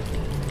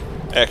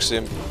 Actually,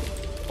 I'm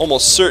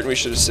almost certain we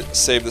should have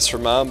saved this for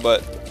Mom,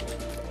 but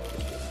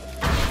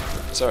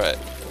it's alright.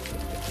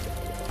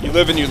 You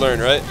live and you learn,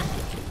 right?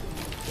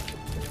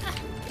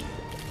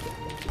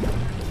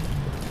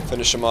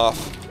 Finish him off.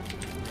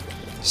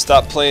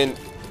 Stop playing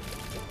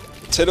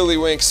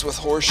tiddlywinks with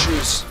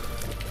horseshoes.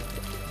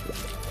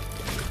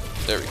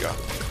 There we go.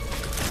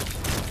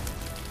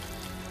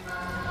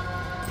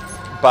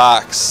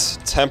 Box.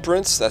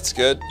 Temperance, that's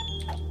good.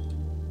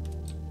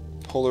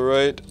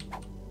 Polaroid.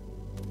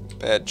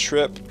 Bad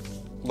trip.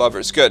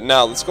 Lovers, good.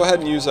 Now let's go ahead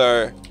and use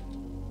our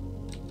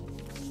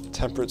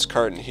temperance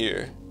card in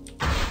here.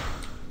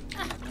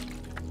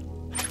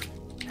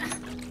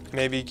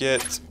 Maybe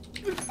get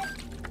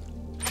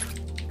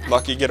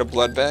lucky, get a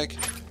blood bag.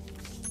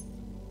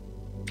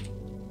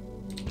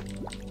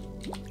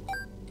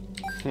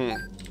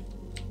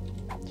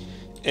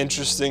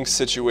 Interesting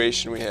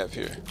situation we have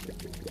here.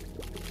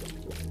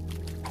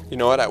 You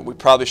know what? We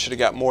probably should have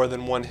got more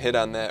than one hit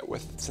on that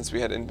since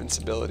we had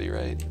invincibility,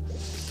 right?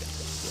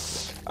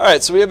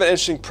 Alright, so we have an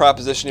interesting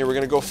proposition here. We're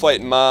going to go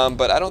fight Mom,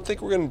 but I don't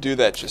think we're going to do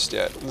that just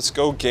yet. Let's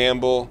go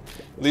gamble.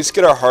 At least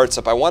get our hearts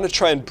up. I want to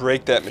try and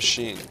break that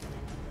machine.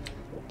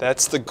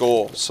 That's the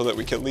goal, so that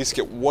we can at least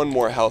get one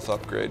more health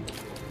upgrade.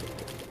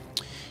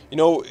 You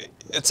know,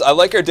 I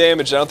like our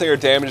damage. I don't think our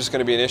damage is going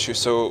to be an issue,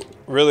 so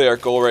really our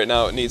goal right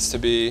now needs to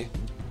be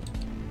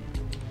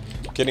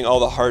getting all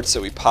the hearts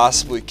that we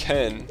possibly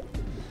can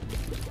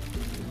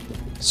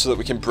so that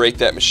we can break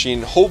that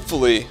machine.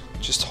 Hopefully,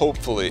 just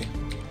hopefully,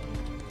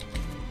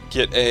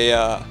 get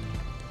a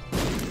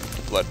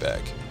blood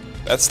bag.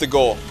 That's the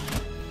goal.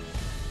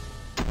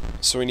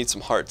 So we need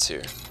some hearts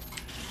here.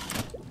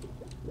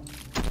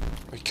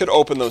 We could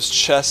open those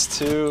chests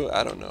too.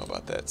 I don't know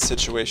about that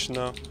situation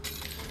though.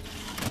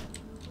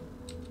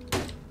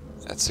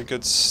 That's a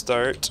good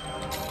start.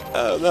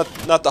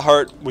 Not the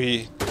heart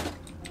we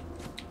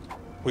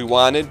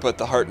wanted, but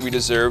the heart we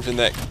deserved in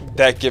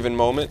that given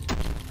moment.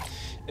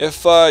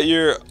 If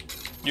your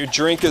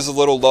drink is a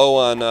little low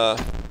on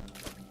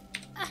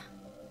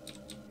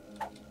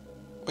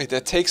wait,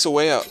 that takes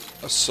away a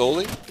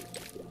Soli?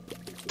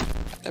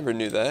 Never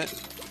knew that.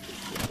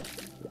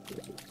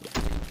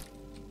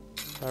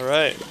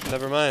 Alright,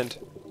 never mind.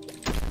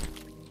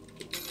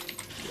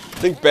 I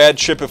think bad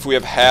trip if we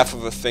have half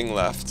of a thing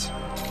left.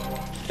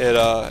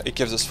 It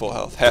gives us full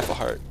health. Half a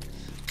heart.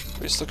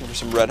 We're just looking for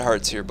some red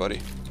hearts here, buddy.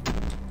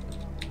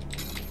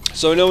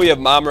 So we know we have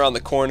Mom around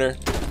the corner.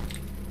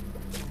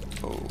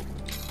 Oh,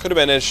 could have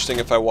been interesting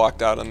if I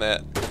walked out on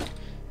that.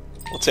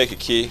 We'll take a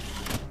key.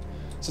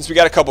 Since we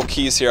got a couple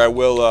keys here,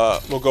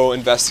 we'll go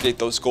investigate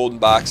those golden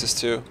boxes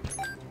too.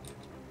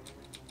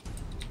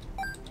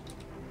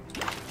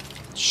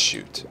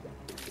 Shoot.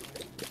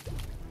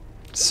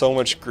 So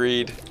much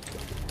greed.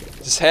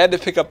 Just had to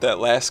pick up that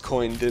last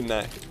coin, didn't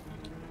I?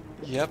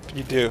 Yep,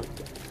 you do.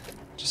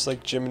 Just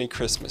like Jiminy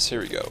Christmas.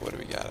 Here we go. What do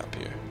we got up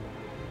here?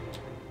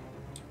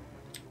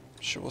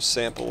 Sure, we'll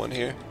sample one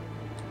here.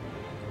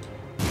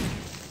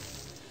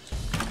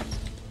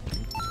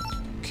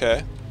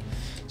 Okay.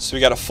 So we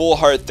got a full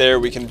heart there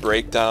we can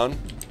break down.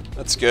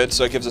 That's good.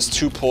 So it gives us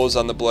 2 pulls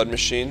on the blood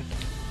machine.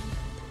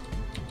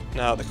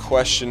 Now the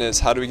question is,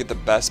 how do we get the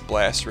best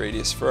blast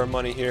radius for our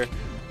money here?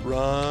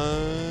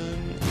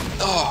 Run.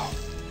 Oh!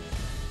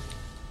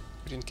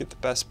 We didn't get the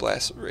best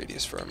blast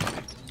radius for our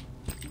money.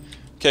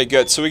 Okay,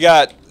 good. So we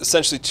got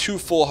essentially 2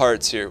 full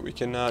hearts here we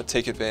can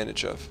take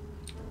advantage of.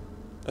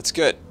 That's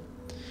good.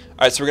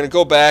 Alright, so we're going to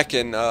go back,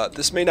 and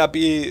this may not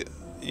be...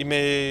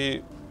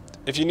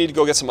 If you need to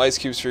go get some ice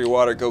cubes for your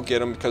water, go get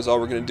them, because all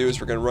we're going to do is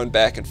we're going to run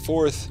back and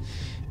forth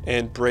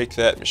and break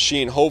that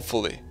machine,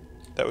 hopefully.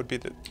 That would be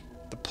the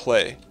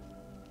play.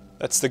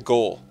 That's the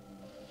goal.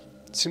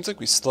 It seems like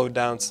we slowed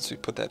down since we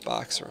put that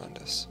box around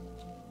us.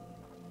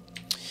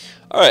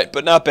 Alright,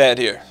 but not bad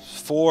here.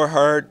 4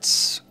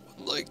 hearts.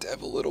 I'd like to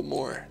have a little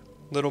more.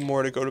 A little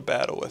more to go to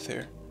battle with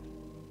here.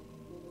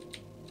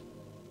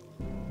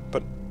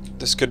 But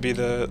this could be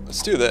the...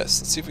 Let's do this.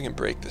 Let's see if we can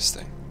break this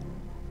thing.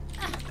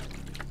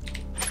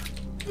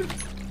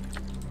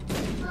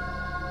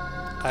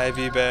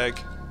 IV bag.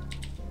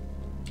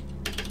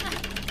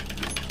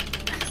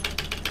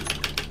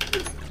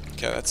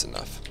 Okay, that's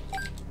enough.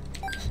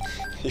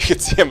 You can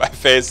see on my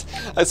face.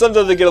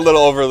 Sometimes I get a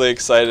little overly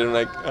excited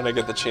when I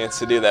get the chance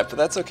to do that, but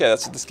that's okay.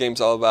 That's what this game's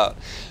all about.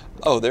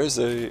 Oh, there's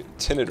a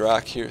tinted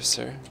rock here,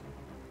 sir.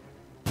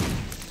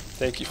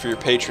 Thank you for your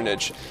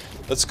patronage.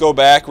 Let's go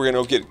back. We're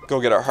gonna go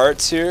get our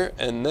hearts here,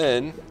 and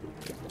then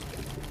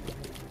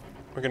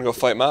we're gonna go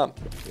fight Mom.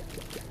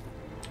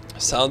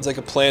 Sounds like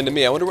a plan to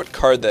me. I wonder what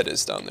card that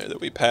is down there that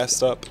we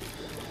passed up.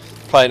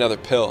 Probably another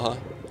pill, huh?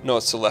 No,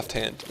 it's the left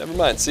hand. Never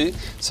mind. See,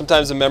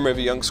 sometimes the memory of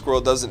a young squirrel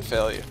doesn't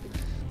fail you.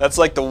 That's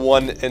like the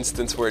one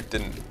instance where it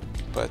didn't.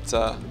 But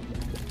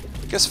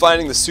guess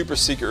finding the super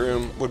secret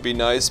room would be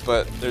nice,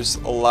 but there's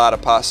a lot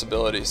of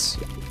possibilities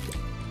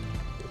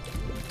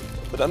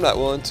that I'm not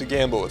willing to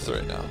gamble with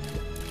right now.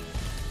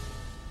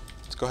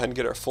 Let's go ahead and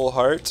get our full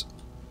heart.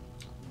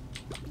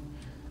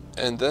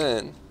 And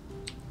then,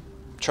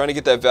 trying to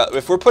get that value.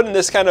 If we're putting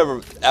this kind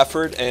of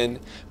effort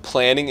and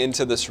planning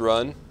into this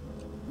run,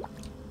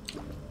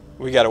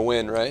 we gotta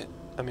win, right?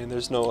 I mean,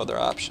 there's no other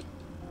option.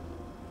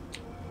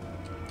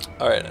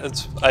 Alright,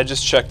 I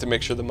just checked to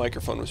make sure the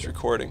microphone was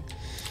recording.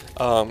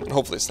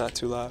 Hopefully it's not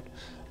too loud.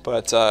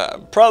 But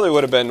probably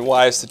would have been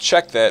wise to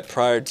check that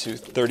prior to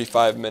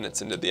 35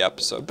 minutes into the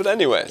episode. But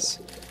anyways,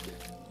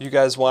 you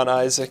guys want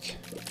Isaac,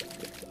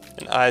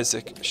 and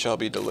Isaac shall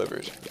be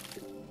delivered.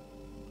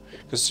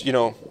 Because, you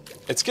know,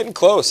 it's getting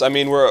close. I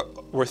mean,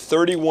 we're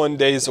 31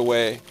 days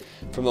away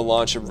from the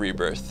launch of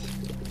Rebirth.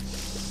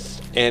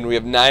 And we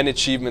have 9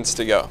 achievements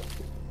to go.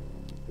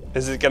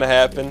 Is it going to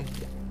happen?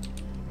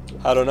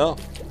 I don't know.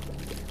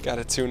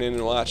 Gotta tune in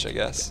and watch, I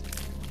guess.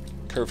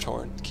 Curved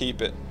horn.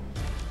 Keep it.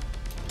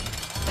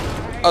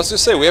 I was gonna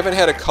say, we haven't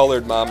had a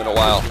colored mom in a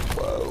while.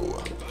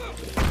 Whoa.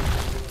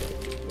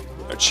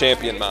 Or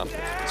champion mom.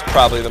 It's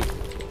probably the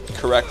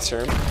correct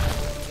term.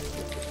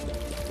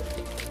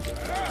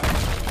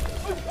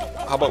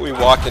 How about we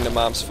walk into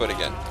mom's foot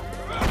again?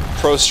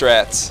 Pro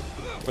strats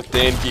with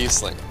Dan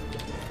Gheesling.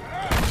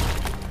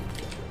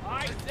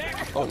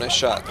 Oh, nice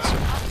shot.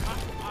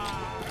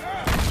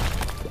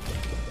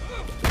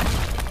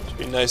 Should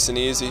be nice and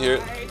easy here.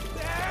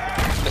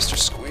 Mr.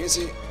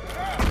 Squeezy.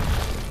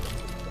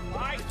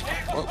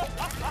 Whoa.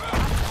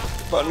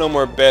 But no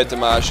more bad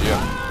DiMaggio.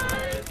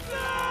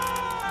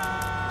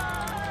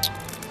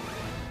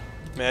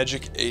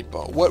 Magic 8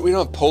 ball. What? We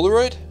don't have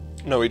Polaroid?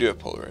 No, we do have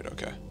Polaroid.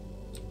 Okay.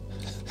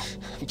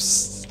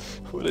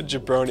 What a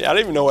jabroni. I don't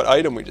even know what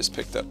item we just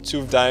picked up. 2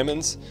 of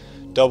diamonds.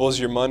 Doubles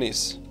your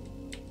monies.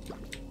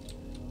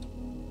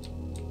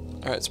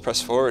 Alright, let's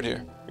press forward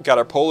here. We got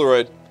our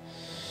Polaroid.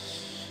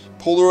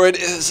 Polaroid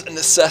is a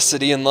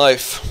necessity in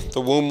life. The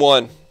womb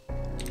won.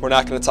 We're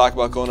not going to talk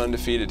about going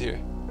undefeated here.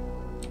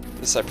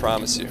 This I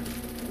promise you.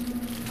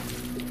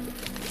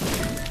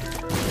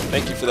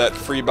 Thank you for that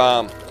free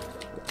bomb.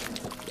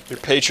 Your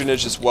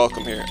patronage is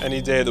welcome here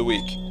any day of the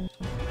week.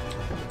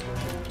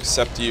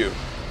 Except you.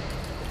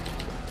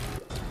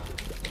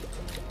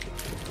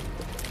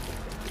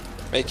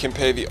 Make him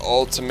pay the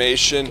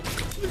ultimation.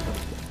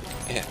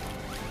 Man.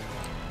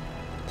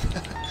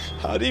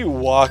 How do you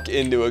walk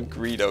into a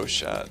Greedo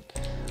shot?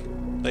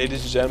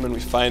 Ladies and gentlemen, we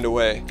find a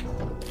way.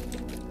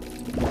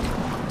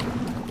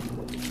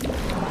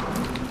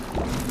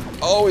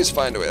 Always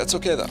find a way. That's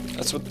okay though.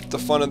 That's what the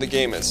fun of the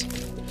game is.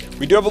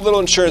 We do have a little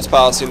insurance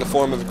policy in the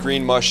form of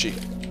green mushy.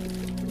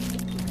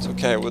 It's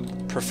okay.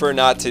 Would prefer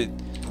not to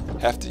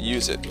have to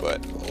use it,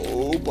 but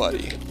oh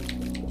buddy.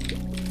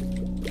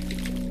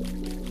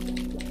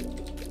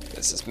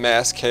 This is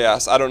mass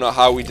chaos. I don't know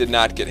how we did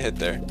not get hit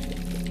there.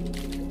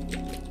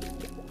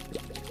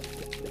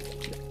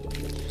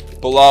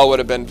 Bilal would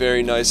have been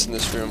very nice in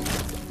this room.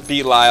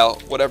 Belial,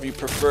 whatever you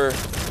prefer.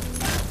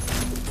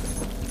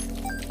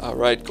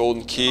 Alright,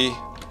 golden key.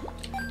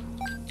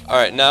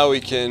 Alright, now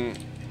we can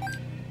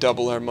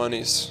double our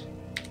monies.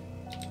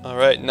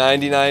 Alright,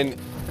 99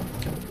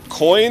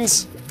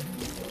 coins.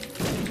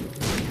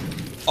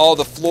 All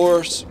the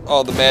floors,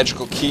 all the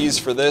magical keys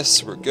for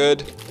this. We're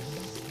good.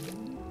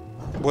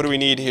 What do we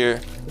need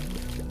here?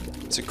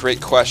 It's a great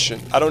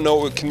question. I don't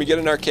know. Can we get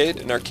an arcade?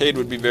 An arcade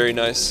would be very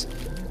nice.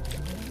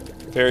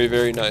 Very,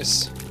 very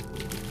nice.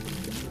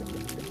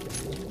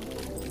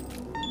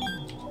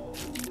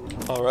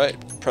 Alright,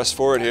 press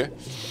forward here.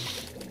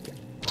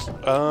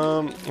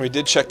 We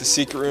did check the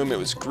secret room. It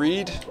was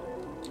greed.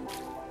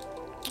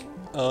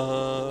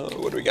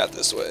 What do we got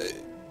this way?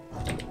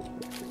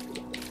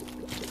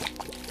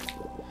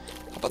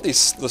 How about the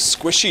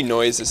squishy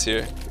noises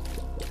here?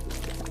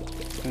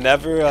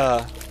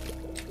 Never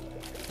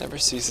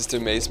ceases to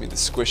amaze me, the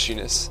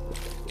squishiness.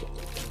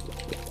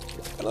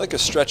 Kind of like a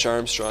Stretch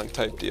Armstrong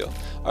type deal.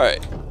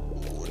 Alright.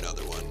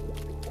 Another one.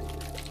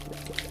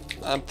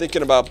 I'm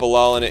thinking about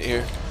Bilal in it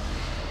here.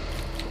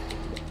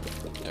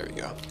 There we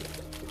go.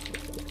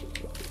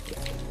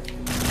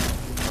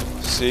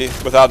 See,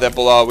 without that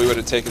Bilal, we would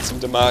have taken some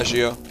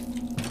DiMaggio.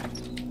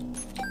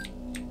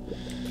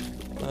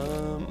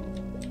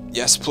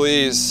 Yes,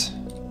 please.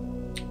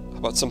 How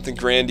about something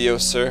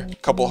grandiose, sir? A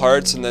couple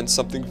hearts and then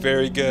something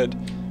very good.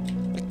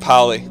 Like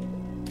Polly.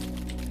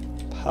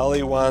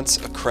 Polly wants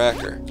a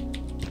cracker.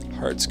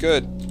 Heart's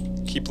good.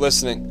 Keep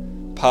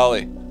listening.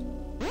 Polly.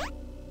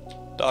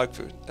 Dog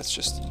food. That's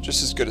just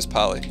as good as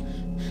Polly.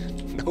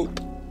 Nope.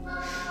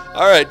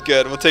 Alright,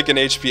 good. We'll take an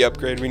HP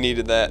upgrade. We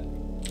needed that.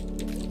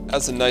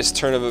 That's a nice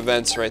turn of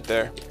events right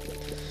there.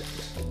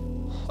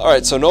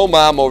 Alright, so no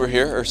mom over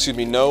here. Or excuse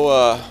me,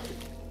 no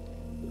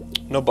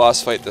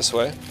boss fight this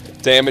way.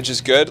 Damage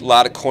is good. A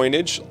lot of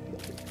coinage.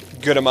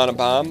 Good amount of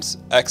bombs.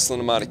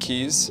 Excellent amount of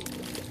keys.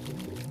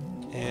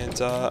 And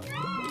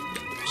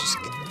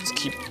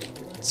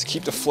just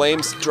keep the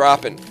flames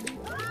dropping.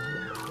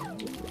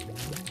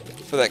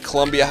 For that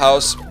Columbia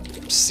House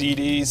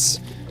CDs.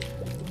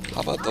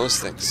 How about those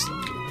things?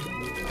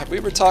 Have we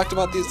ever talked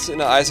about these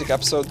in an Isaac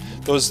episode?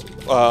 Those,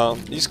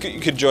 you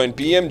could join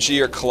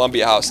BMG or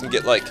Columbia House and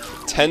get like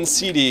 10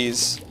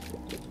 CDs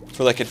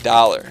for like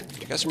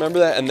 $1. You guys remember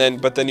that? And then,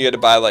 but then you had to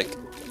buy like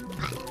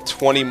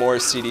 20 more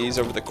CDs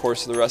over the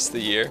course of the rest of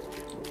the year.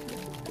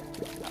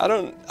 I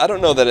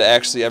don't know that it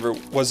actually ever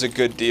was a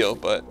good deal,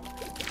 but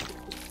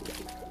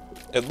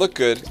it looked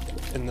good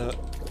in the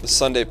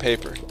Sunday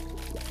paper.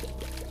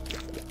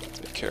 Let's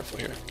be careful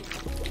here.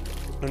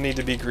 No need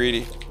to be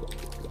greedy.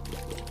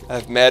 I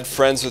have mad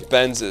friends with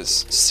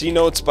Benzes. C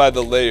notes by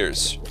the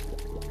layers.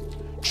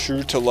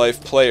 True to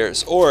life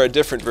players. Or a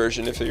different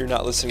version if you're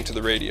not listening to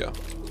the radio.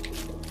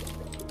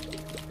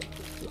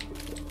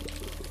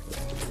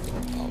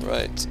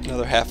 Alright,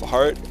 another half a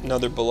heart.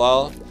 Another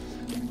Bilal.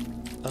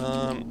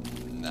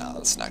 No,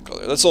 let's not go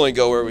there. Let's only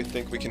go where we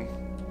think we can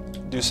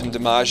do some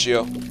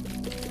DiMaggio.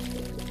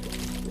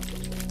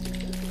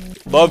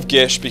 Love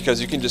Gish because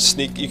you can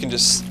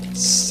just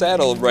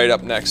saddle right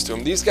up next to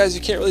him. These guys you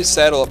can't really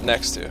saddle up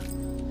next to.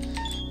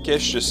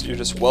 Gish, you're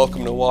just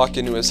welcome to walk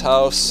into his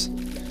house,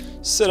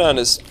 sit on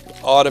his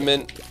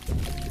ottoman,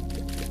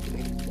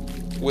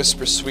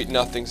 whisper sweet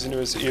nothings into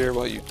his ear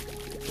while you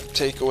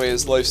take away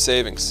his life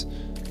savings.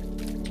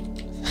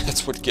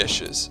 That's what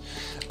Gish is.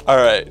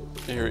 Alright,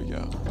 here we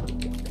go.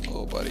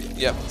 Oh, buddy.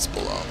 Yep, let's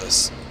pull all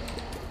this.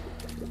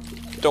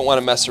 Don't want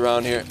to mess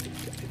around here,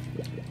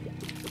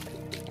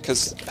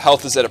 because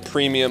health is at a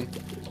premium.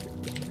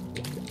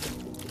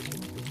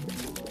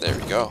 There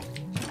we go.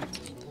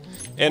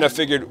 And I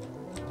figured,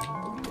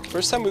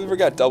 first time we've ever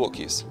got double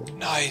keys.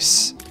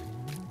 Nice.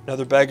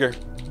 Another beggar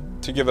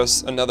to give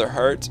us another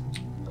heart.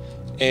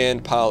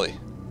 And Polly.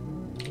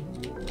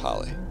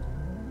 Polly.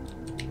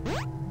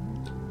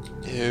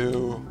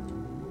 Ew.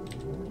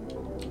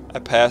 I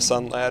pass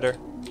on ladder.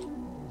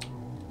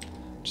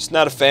 Just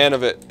not a fan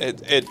of it.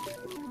 It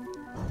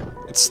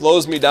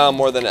slows me down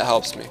more than it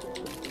helps me.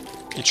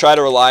 You try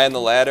to rely on the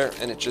ladder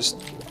and it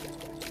just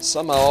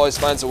somehow always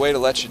finds a way to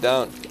let you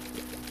down.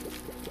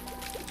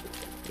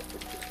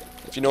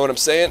 If you know what I'm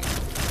saying.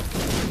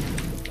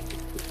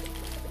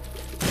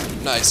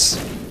 Nice.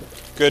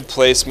 Good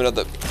placement of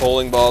the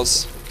bowling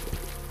balls.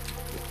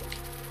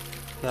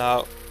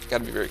 Now,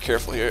 gotta be very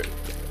careful here.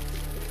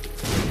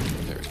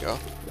 There we go.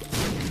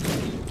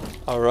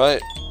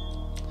 Alright.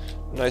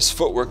 Nice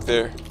footwork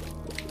there.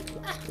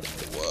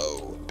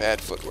 Whoa, bad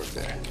footwork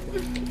there.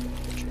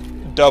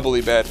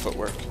 Doubly bad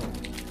footwork.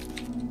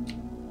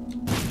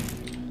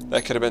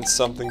 That could have been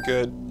something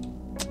good.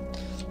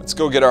 Let's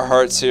go get our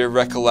hearts here,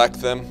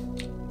 recollect them.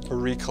 Or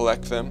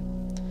recollect them.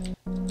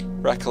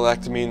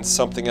 Recollect means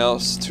something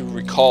else, to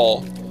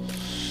recall.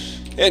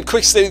 And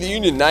quick State of the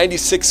Union,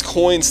 96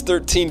 coins,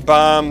 13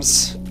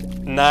 bombs,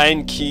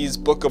 9 keys,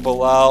 Book of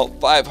Bilal,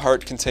 5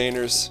 heart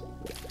containers.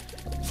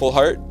 Full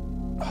heart?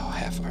 Oh,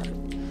 half heart.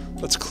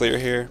 Let's clear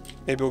here.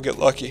 Maybe we'll get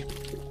lucky.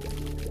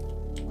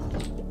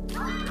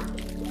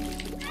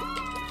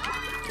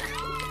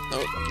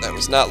 Nope, that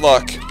was not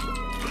luck.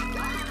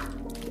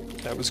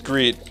 That was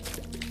greed.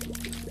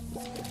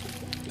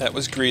 That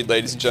was greed,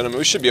 ladies and gentlemen.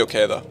 We should be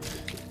okay, though.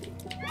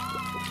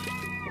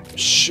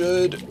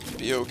 Should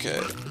be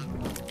okay.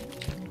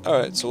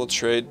 Alright, so we'll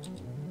trade.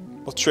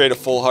 We'll trade a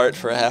full heart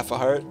for a half a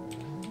heart.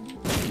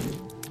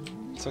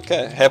 It's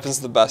okay. It happens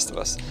to the best of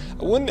us.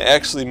 I wouldn't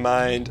actually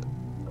mind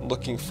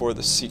looking for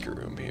the secret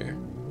room here.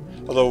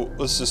 Although,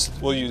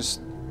 we'll use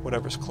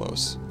whatever's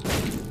close.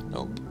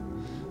 Nope.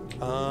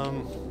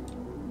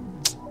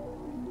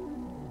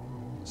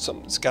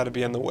 Something's got to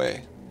be in the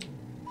way.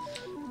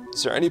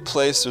 Is there any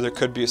place where there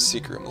could be a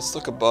secret room? Let's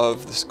look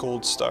above this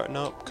gold star.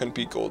 Nope, couldn't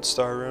be gold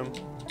star room.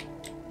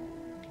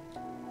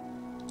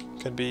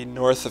 Could be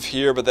north of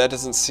here, but that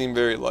doesn't seem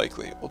very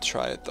likely. We'll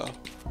try it though.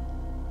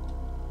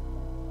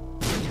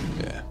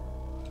 Yeah.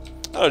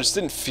 I don't know, it just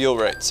didn't feel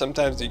right.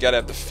 Sometimes you gotta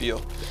have the feel.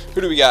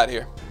 Who do we got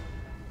here?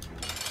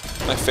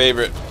 My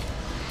favorite.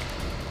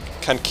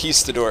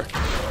 Conquistador.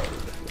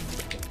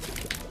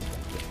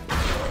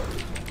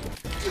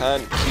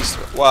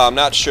 Conquistador. Wow, I'm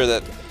not sure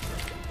that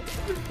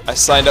I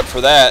signed up for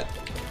that.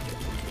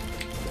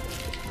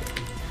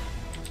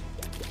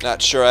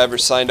 Not sure I ever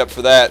signed up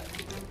for that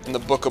in the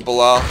Book of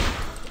Bilal.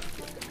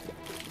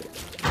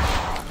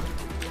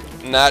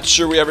 Not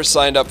sure we ever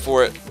signed up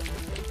for it.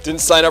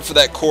 Didn't sign up for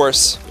that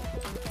course.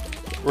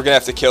 We're gonna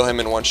have to kill him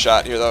in one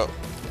shot here, though.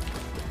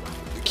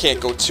 We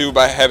can't go two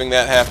by having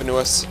that happen to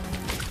us.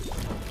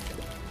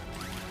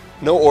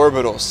 No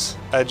orbitals.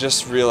 I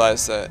just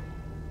realized that.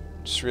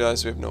 Just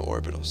realized we have no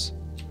orbitals.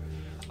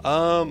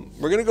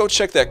 We're gonna go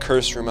check that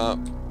curse room out,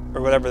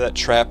 or whatever, that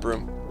trap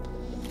room.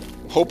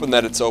 I'm hoping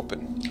that it's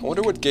open. I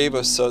wonder what gave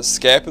us.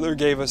 Scapular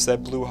gave us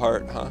that blue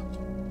heart, huh?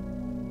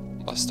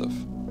 Must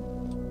have.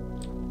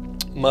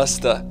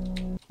 Musta.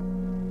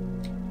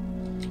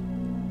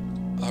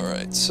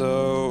 Alright,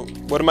 so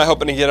what am I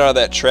hoping to get out of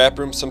that trap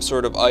room? Some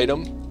sort of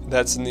item.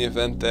 That's in the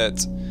event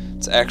that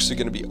it's actually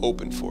going to be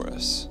open for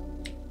us.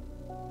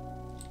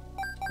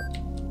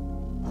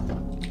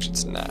 Which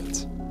it's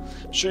not.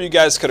 I'm sure you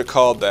guys could have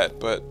called that,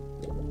 but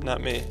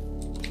not me.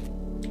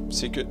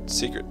 Secret,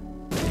 secret.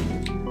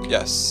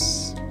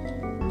 Yes.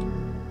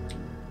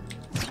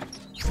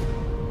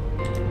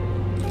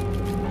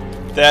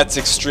 That's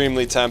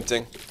extremely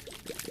tempting.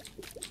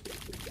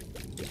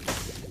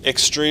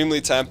 Extremely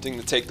tempting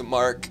to take the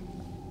mark.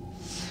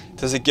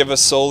 Does it give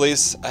us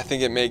soulies? I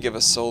think it may give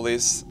us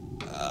soulies.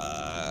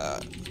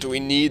 Do we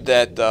need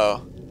that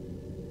though?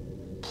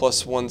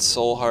 +1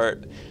 soul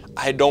heart.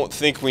 I don't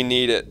think we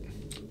need it.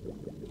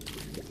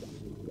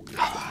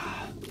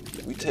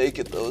 We take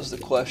it though is the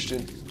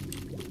question.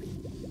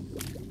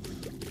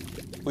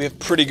 We have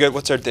pretty good.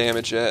 What's our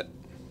damage at?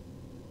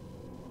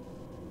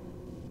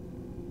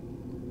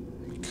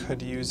 We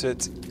could use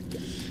it.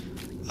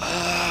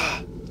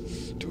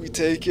 Do we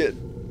take it?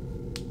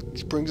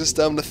 It brings us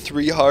down to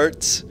 3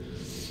 hearts.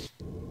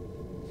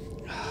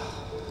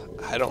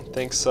 I don't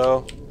think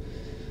so.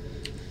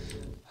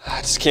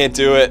 I just can't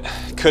do it.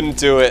 Couldn't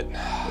do it.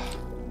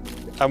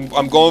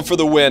 I'm going for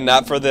the win,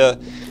 not for the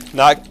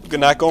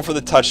not going for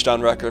the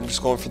touchdown record. I'm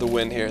just going for the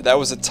win here. That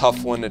was a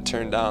tough one to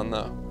turn down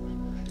though,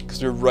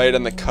 because we're right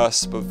on the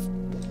cusp of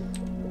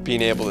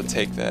being able to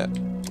take that.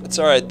 It's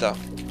all right though.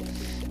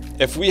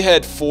 If we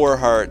had 4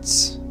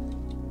 hearts,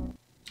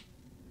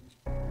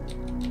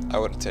 I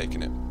would have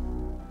taken it.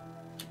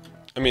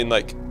 I mean,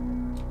 like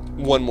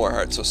 1 more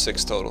heart, so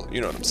 6 total.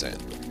 You know what I'm saying?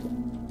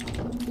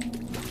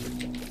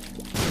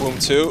 Boom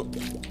 2.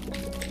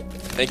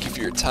 Thank you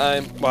for your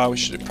time. Wow, we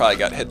should have probably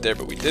got hit there,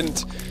 but we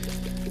didn't.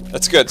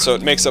 That's good. So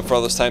it makes up for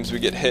all those times we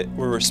get hit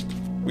where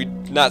we're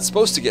not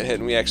supposed to get hit,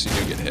 and we actually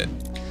do get hit.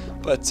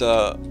 But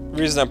the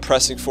reason I'm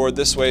pressing forward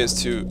this way is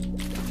to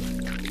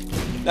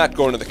not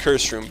go into the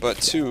curse room, but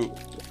to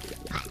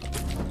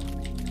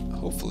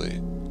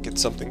hopefully get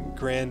something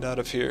grand out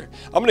of here.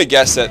 I'm gonna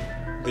guess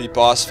that the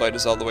boss fight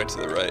is all the way to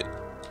the right.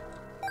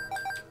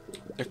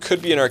 There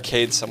could be an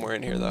arcade somewhere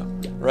in here, though,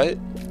 right?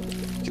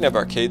 You can have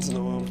arcades in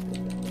the womb.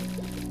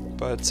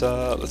 But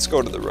let's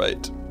go to the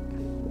right.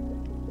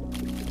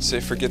 Say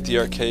forget the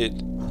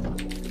arcade.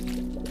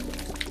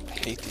 I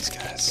hate these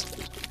guys.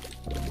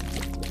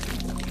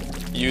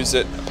 Use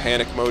it.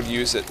 Panic mode,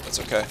 use it. That's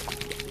okay.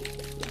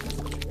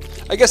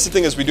 I guess the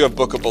thing is we do have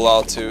Book of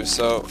Belial too,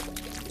 so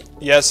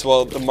yes,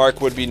 well, the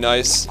mark would be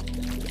nice.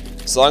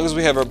 As long as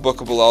we have our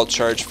Book of Belial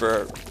charged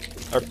for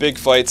our big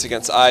fights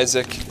against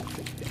Isaac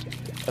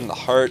and the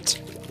heart,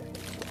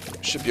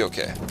 should be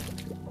okay.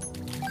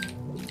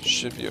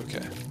 Should be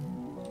okay.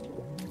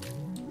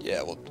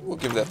 Yeah, we'll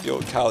give that the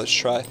old college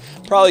try.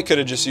 Probably could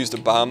have just used a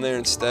bomb there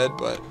instead,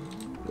 but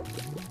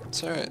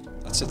it's alright.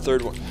 That's the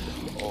 3rd one.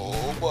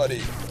 Oh,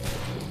 buddy.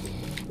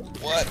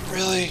 What?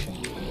 Really?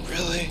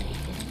 Really?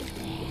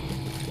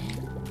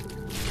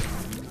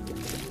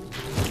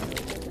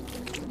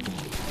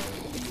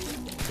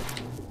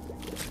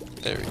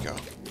 There we go.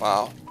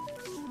 Wow.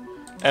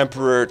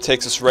 Emperor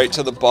takes us right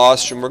to the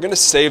boss room. We're going to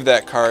save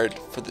that card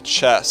for the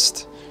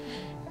chest.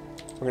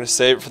 We're going to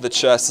save it for the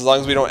chest as long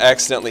as we don't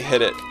accidentally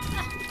hit it.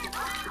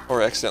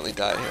 Or accidentally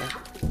die here.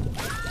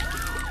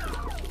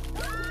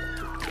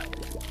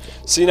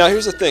 See, now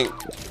here's the thing.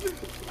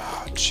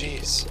 Oh,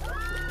 jeez.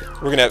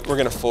 We're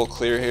gonna full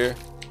clear here.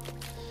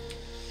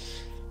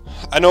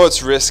 I know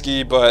it's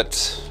risky,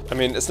 but I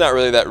mean it's not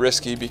really that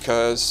risky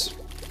because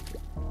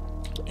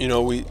it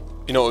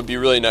would be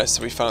really nice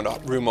if we found a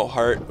Rumo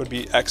heart. It would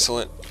be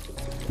excellent.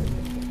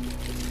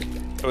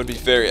 It would be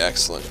very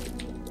excellent.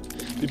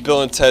 It'd be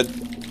Bill and Ted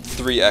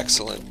 3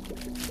 excellent,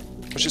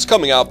 which is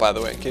coming out, by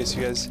the way, in case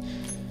you guys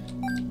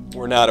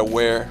were not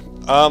aware.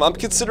 I'm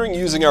considering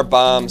using our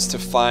bombs to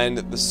find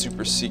the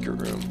super secret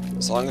room,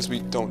 as long as we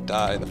don't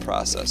die in the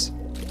process.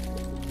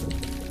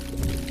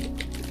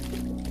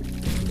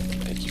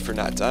 Thank you for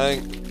not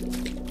dying.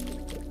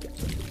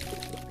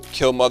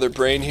 Kill Mother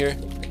Brain here.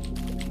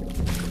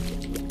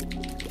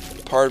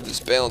 Part of this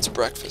balanced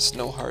breakfast.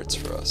 No hearts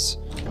for us.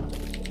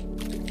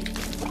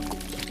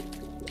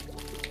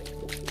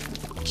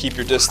 Keep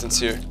your distance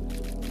here.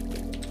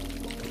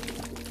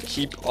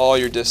 Keep all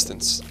your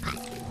distance.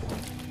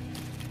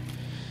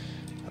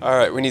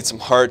 Alright, we need some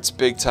hearts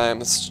big time.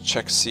 Let's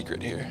check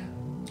secret here.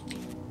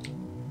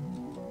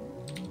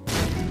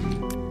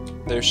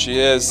 There she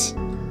is.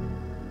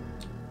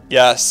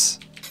 Yes.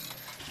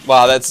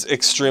 Wow, that's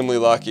extremely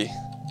lucky.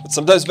 But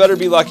sometimes better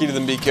be lucky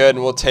than be good,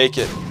 and we'll take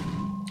it.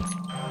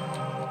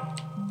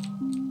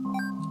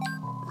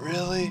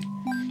 Really?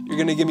 You're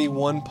gonna give me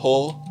 1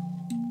 pull?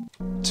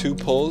 2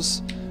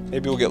 pulls?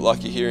 Maybe we'll get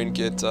lucky here and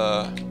get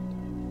some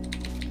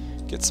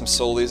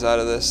soulies out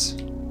of this.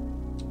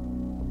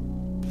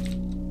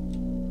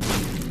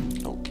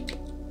 Nope.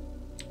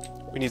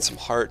 We need some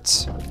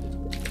hearts.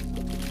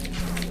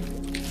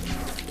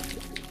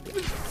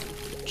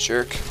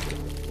 Jerk.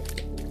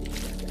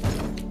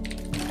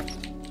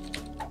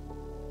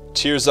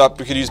 Tears up.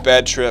 We could use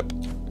Bad Trip.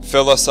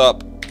 Fill us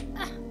up.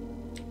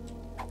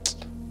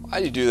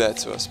 Why'd you do that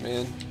to us,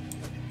 man?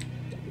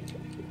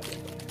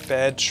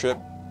 Bad Trip.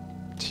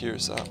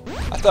 Tears up.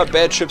 I thought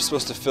Bad Trip's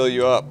supposed to fill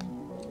you up.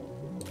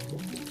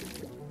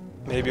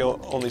 Maybe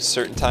only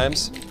certain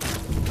times.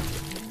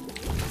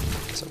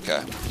 It's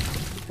okay.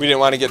 We didn't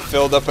want to get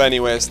filled up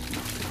anyways.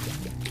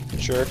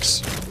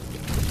 Jerks.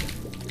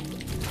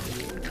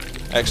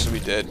 Actually,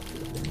 we did.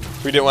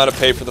 We didn't want to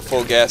pay for the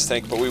full gas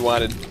tank, but we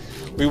wanted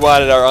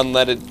our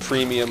unleaded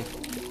premium.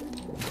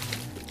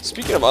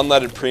 Speaking of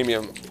unleaded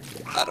premium,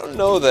 I don't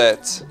know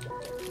that.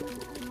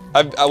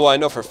 Well, I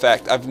know for a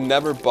fact I've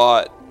never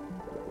bought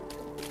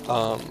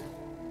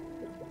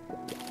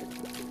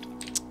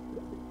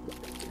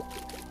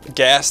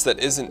gas that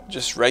isn't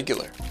just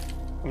regular.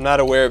 I'm not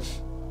aware of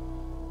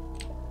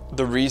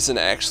the reason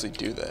to actually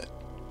do that.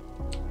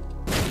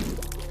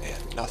 Man,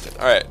 nothing.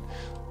 All right.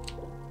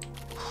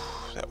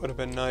 That would have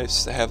been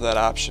nice to have that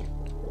option.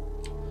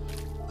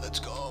 Let's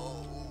go.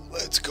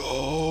 Let's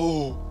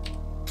go.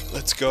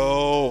 Let's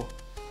go.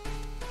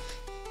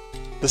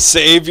 The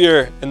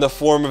savior in the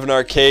form of an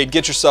arcade.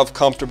 Get yourself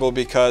comfortable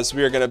because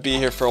we are going to be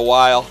here for a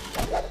while.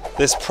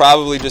 This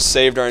probably just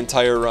saved our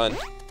entire run.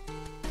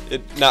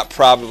 Not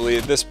probably.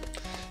 This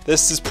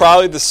is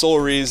probably the sole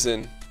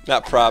reason.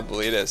 Not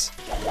probably, it is.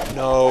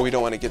 No, we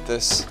don't want to get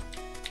this.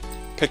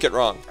 Pick it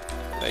wrong.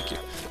 Thank you.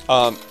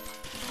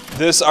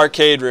 This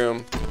arcade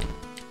room,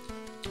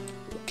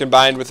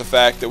 combined with the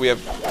fact that we have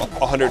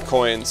 100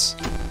 coins,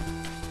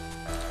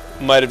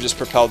 might have just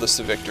propelled us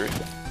to victory.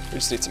 We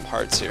just need some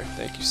hearts here.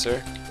 Thank you,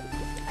 sir,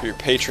 for your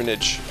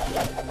patronage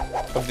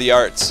of the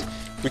arts.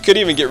 We could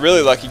even get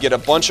really lucky, get a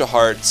bunch of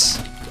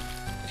hearts,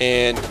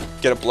 and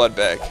get a blood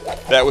bag.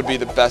 That would be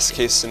the best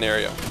case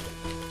scenario.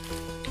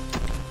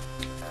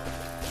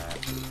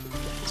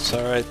 It's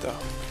alright though.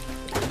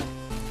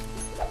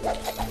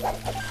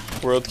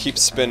 World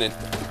keeps spinning.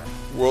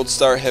 World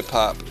Star Hip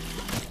Hop.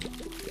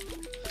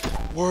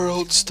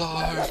 World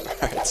Star.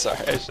 Alright,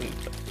 sorry, I shouldn't.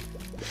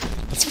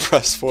 Let's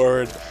press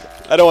forward.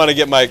 I don't want to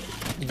get my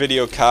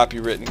video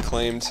copywritten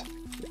claimed.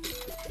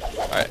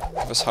 Alright,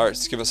 give us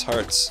hearts, give us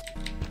hearts.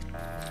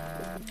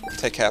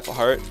 Take half a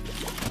heart.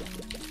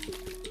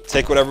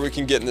 Take whatever we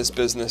can get in this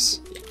business.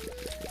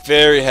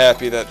 Very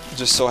happy that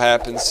just so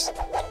happens.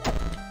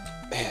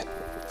 Man,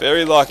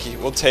 very lucky.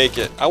 We'll take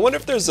it. I wonder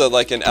if there's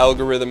like an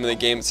algorithm in the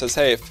game that says,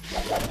 hey,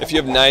 if you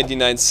have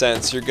 99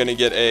 cents, you're gonna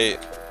get a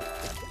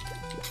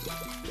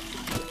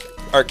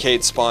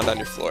arcade spawned on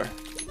your floor.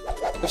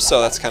 If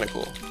so, that's kind of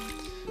cool.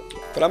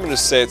 But I'm gonna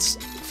say it's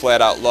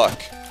flat out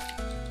luck.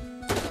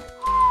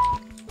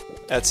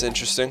 That's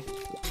interesting.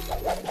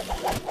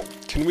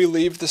 Can we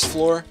leave this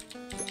floor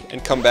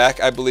and come back?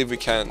 I believe we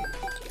can.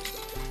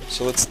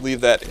 So let's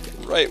leave that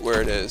right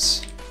where it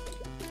is.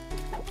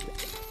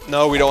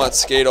 No, we don't want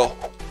Skatel.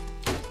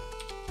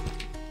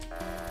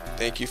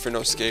 Thank you for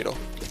no Skatel.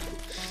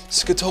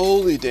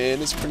 Skatoli,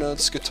 Dan. It's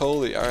pronounced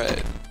Skatoli.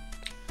 Alright.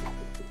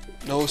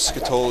 No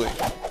Skatoli.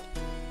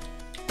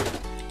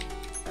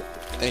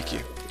 Thank you.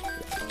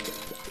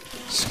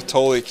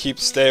 Skatoli,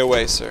 stay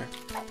away, sir.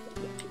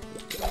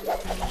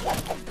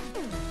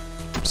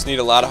 Just need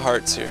a lot of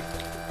hearts here.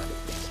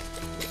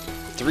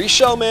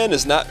 3-shell man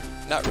is not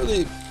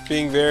really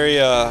being very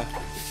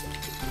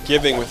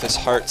giving with his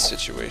heart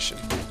situation.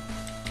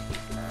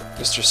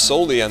 Mr.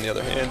 Soli, on the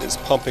other hand, is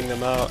pumping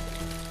them out.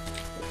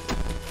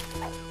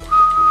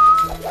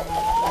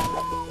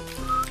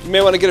 You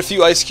may want to get a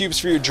few ice cubes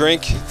for your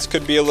drink. This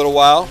could be a little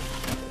while,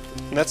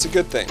 and that's a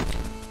good thing,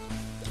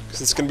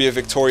 because it's going to be a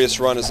victorious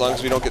run as long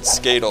as we don't get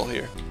Skatel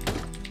here.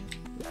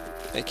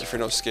 Thank you for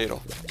no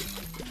Skatel.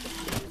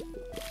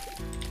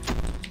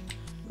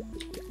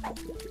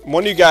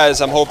 One of you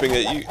guys, I'm hoping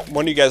that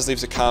one of you guys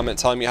leaves a comment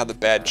telling me how the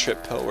bad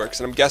trip pill works,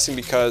 and I'm guessing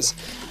because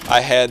I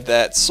had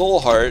that soul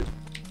heart,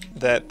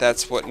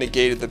 that's what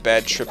negated the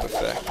bad trip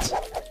effect.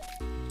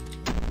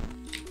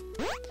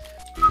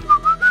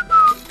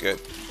 Good.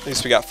 At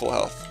least we got full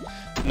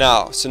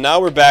health. So now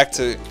we're back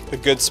to the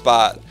good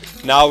spot.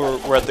 Now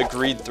we're at the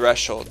greed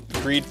threshold.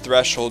 The greed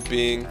threshold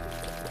being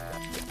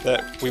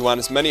that we want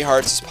as many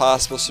hearts as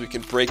possible so we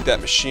can break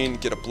that machine,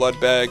 get a blood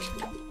bag,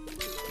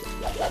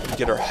 and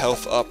get our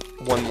health up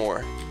one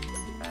more.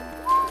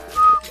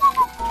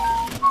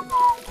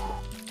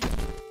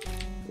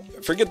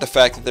 Forget the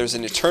fact that there's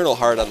an eternal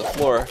heart on the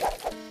floor.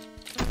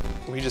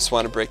 We just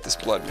want to break this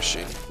blood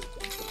machine.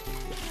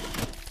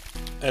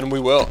 And we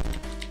will.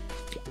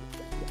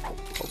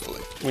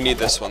 Hopefully. We need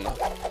this one though.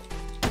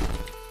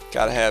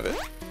 Gotta have it.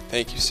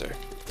 Thank you, sir.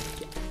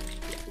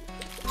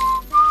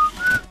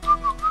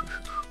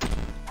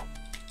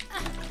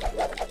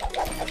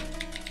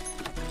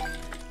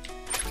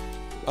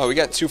 Oh, we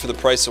got 2 for the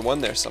price of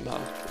 1 there somehow.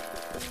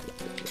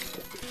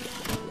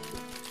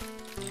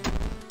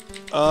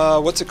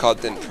 What's it called?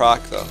 Didn't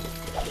proc though.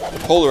 The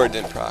Polaroid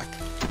didn't proc.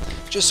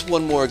 Just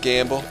one more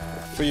gamble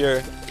for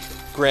your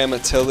Grandma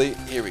Tilly.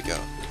 Here we go.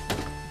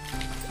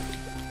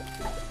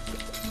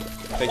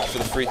 Thank you for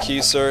the free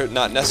key, sir.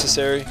 Not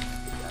necessary.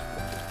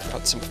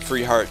 Got some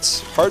free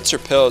hearts. Hearts or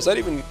pills? I'd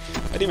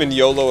even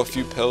YOLO a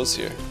few pills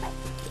here.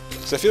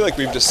 So I feel like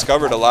we've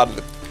discovered a lot of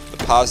the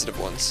positive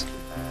ones.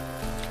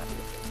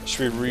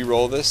 Should we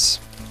re-roll this?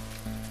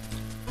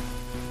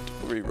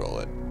 Re-roll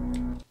it.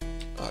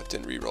 Oh, it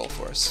didn't re-roll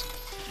for us.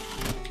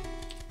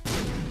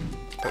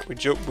 But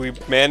we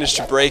managed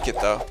to break it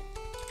though.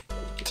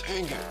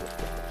 Dang it.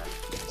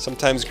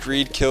 Sometimes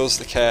greed kills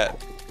the cat.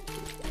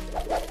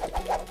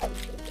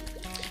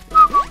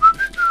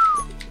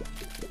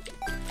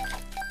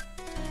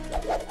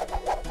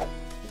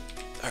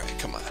 Alright,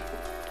 come on.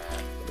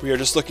 We are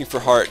just looking for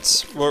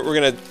hearts. We are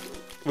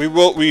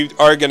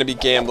gonna be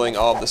gambling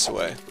all this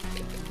away.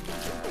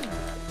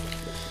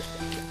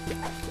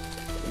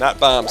 Not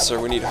bombs, sir.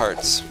 We need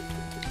hearts.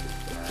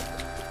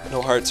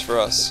 No hearts for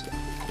us.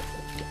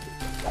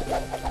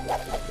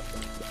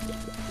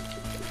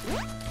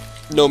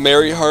 No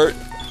Mary Hart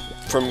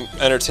from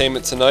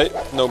Entertainment Tonight.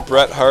 No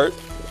Bret Hart.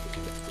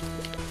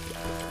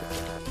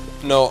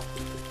 No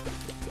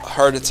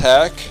Heart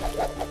Attack.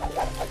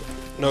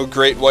 No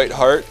Great White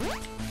Heart.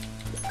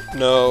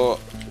 No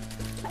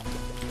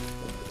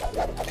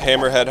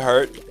Hammerhead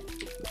Heart.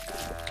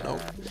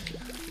 Nope.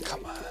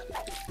 Come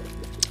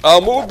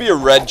on. What would be a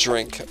red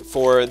drink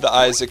for the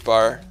Isaac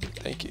bar?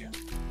 Thank you.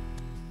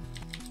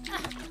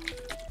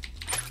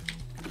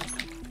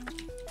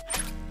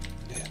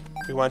 Yeah,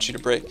 we want you to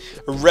break.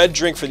 A red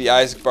drink for the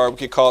Isaac bar. We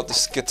could call it the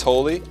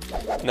Scatoli.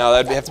 No,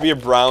 that'd have to be a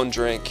brown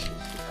drink.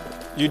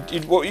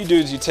 What you do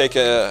is you take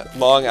a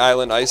Long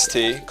Island iced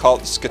tea, call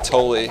it the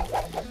Scatoli,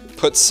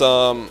 put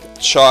some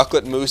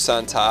chocolate mousse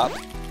on top,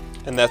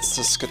 and that's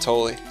the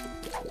Scatoli,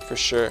 for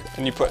sure.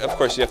 And of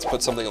course, you have to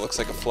put something that looks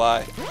like a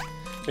fly.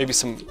 Maybe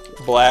some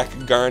black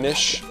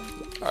garnish.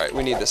 All right,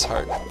 we need this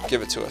heart.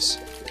 Give it to us.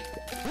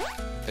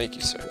 Thank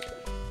you, sir.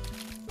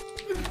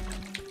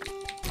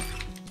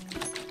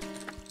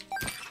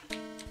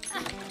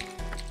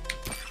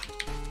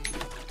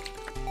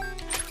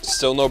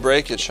 Still no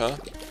breakage, huh?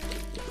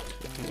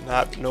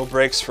 No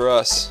breaks for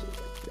us.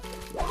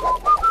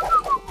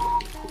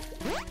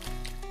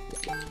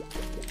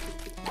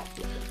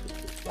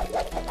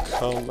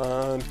 Come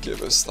on,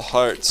 give us the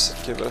hearts.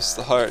 Give us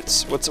the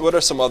hearts. What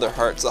are some other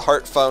hearts? The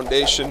Heart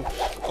Foundation,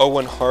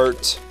 Owen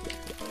Hart,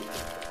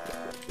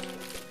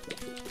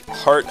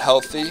 Heart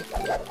Healthy,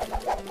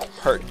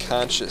 Heart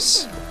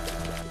Conscious,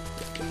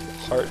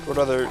 Heart. What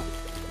other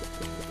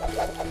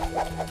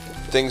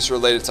things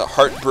related to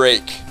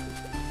heartbreak?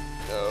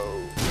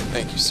 No,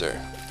 thank you, sir.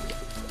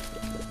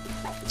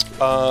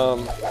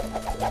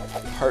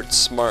 Heart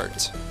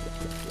Smart.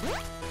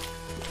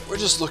 We're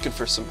just looking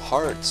for some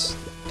hearts.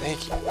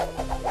 Thank you.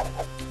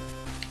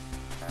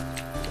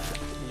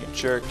 You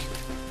jerk.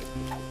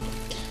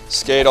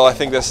 Skatel, I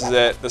think this is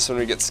it. This one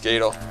we get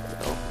Skatel.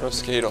 No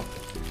Skatel.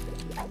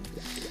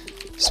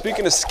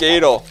 Speaking of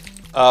Skatel,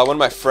 one of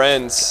my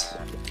friends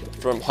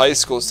from high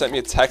school sent me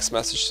a text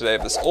message today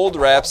of this old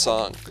rap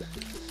song.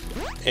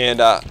 And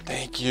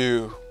thank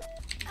you.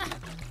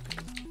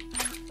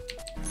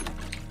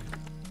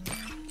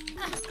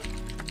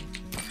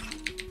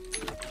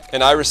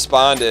 And I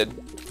responded,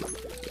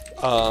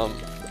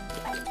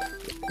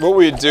 what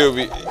we'd do,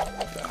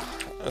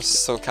 this is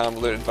so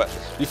convoluted, but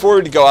before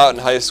we'd go out in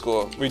high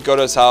school, we'd go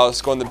to his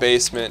house, go in the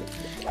basement,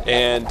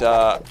 and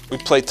we'd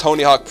play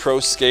Tony Hawk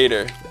Pro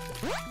Skater,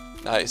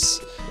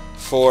 nice,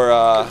 for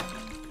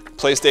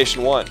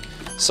PlayStation 1.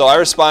 So I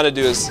responded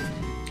to his,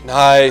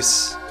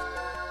 nice.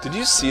 Did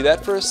you see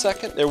that for a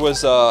second? There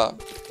was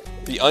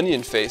the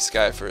onion face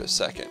guy for a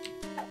second.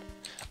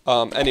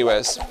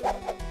 Anyways.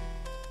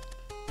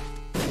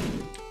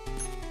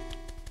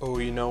 Oh,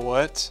 you know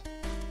what?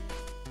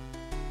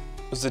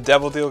 Was the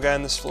Devil Deal guy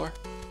on this floor?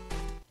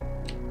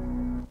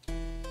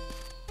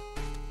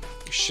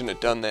 You shouldn't have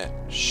done that.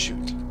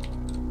 Shoot.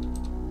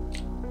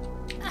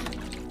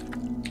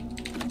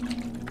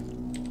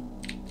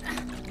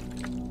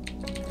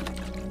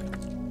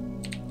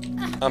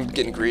 I'm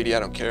getting greedy,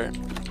 I don't care.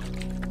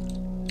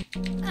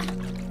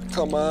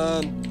 Come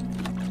on.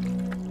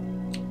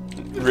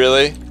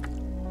 Really?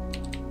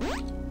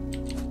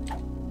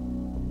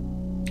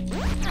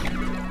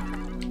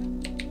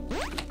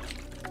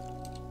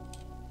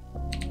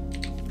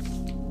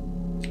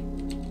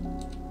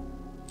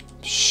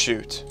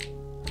 Shoot.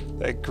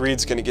 That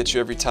greed's gonna get you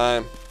every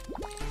time.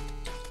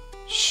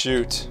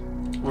 Shoot.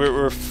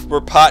 We're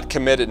pot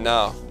committed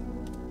now.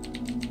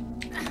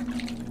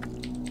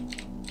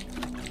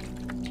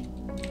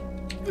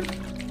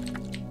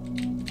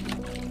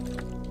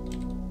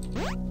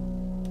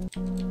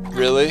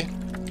 Really?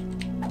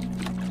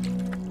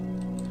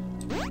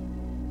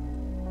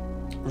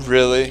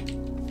 Really?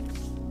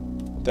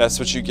 That's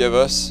what you give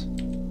us?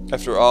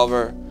 After all of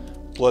our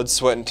blood,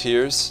 sweat, and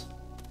tears?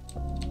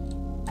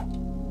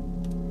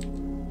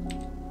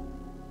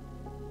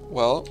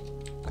 Well,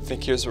 I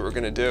think here's what we're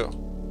gonna do.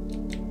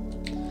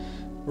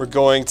 We're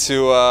going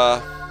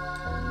to,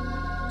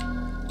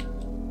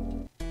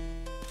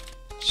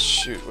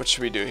 shoot, what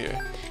should we do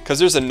here? Because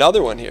there's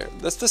another one here.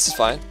 This is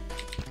fine.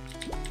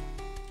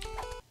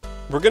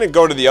 We're gonna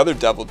go to the other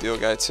Devil Deal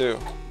guy too.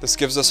 This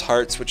gives us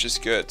hearts, which is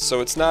good. So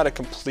it's not a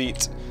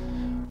complete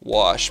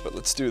wash, but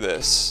let's do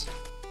this.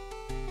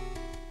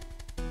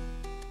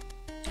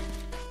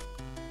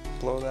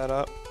 Blow that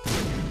up.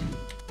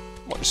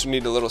 Just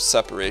need a little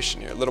separation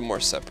here, a little more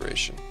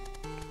separation.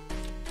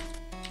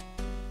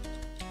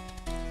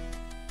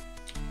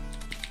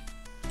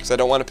 Because I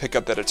don't want to pick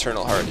up that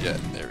eternal heart yet.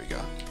 There we go.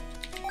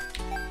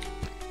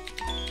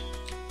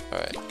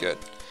 Alright, good.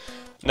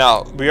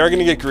 Now, we are going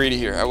to get greedy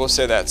here, I will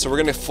say that. So we're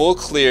going to full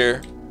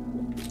clear,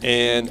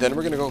 and then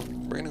we're going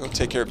to go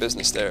take care of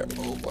business there.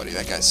 Oh, buddy,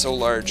 that guy's so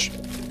large.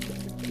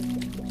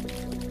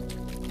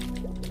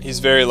 He's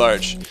very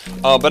large.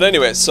 But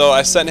anyway, so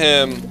I sent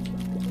him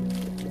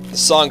the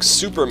song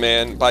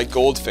Superman by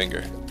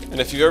Goldfinger. And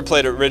if you've ever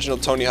played original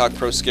Tony Hawk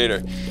Pro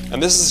Skater,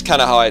 and this is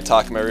kind of how I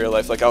talk in my real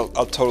life, like I'll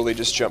totally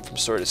just jump from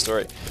story to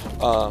story.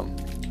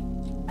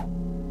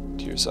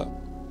 Tears up.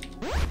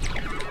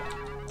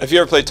 If you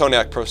ever played Tony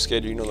Hawk Pro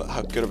Skater, you know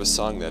how good of a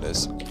song that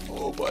is.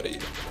 Oh, buddy.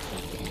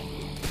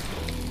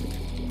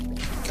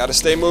 Gotta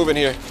stay moving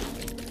here.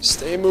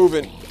 Stay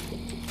moving.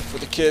 For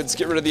the kids.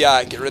 Get rid of the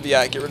eye. Get rid of the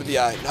eye. Get rid of the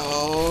eye.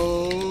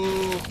 No.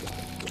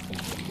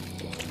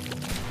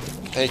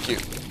 Thank you.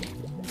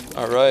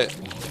 Alright.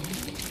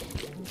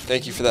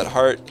 Thank you for that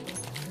heart.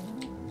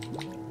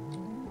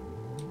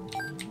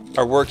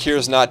 Our work here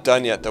is not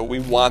done yet, though. We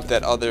want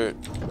that other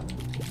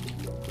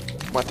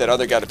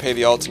guy to pay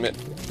the ultimate.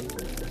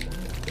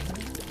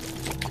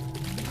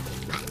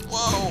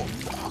 Whoa.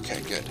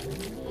 Okay, good.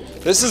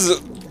 This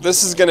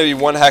is going to be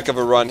one heck of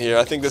a run here.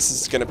 I think this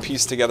is going to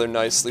piece together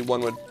nicely.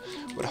 One would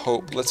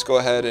hope. Let's go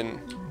ahead and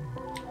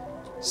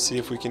see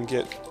if we can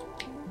get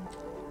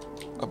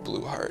a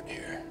blue heart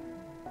here.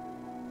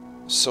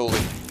 Solely.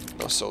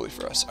 No solely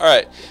for us.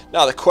 Alright.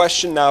 Now the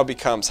question now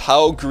becomes,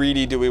 how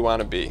greedy do we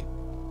want to be?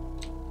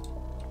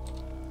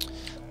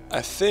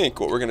 I think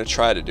what we're going to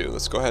try to do,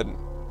 let's go ahead and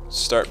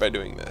start by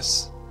doing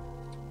this.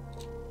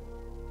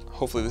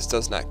 Hopefully this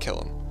does not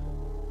kill him.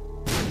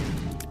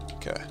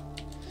 Okay.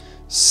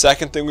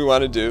 Second thing we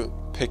want to do,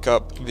 pick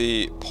up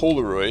the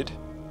Polaroid,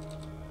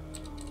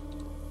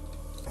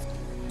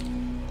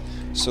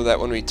 so that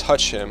when we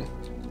touch him,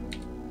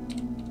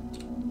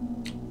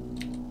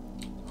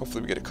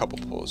 hopefully we get a couple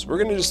pulls. We're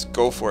gonna just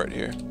go for it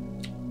here.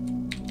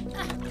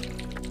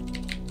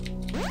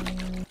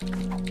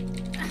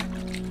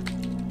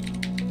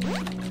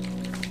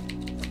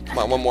 Come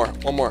on, one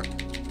more.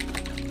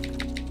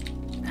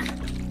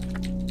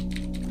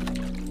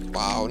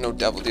 Wow, no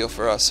devil deal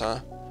for us,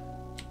 huh?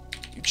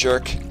 You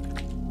jerk.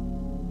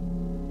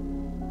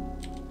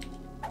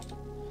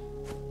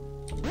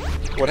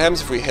 What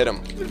happens if we hit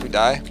him? We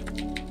die?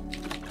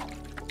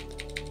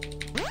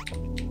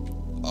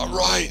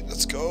 Alright,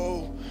 let's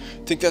go.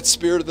 I think that's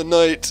Spirit of the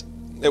Night.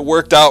 It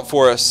worked out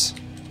for us.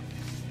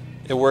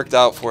 It worked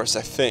out for us,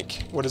 I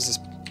think. What is this?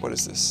 What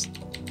is this?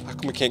 How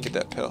come we can't get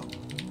that pill?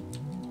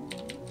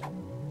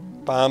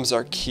 Bombs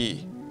are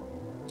key.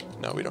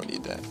 No, we don't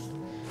need that.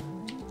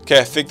 Okay,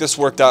 I think this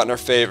worked out in our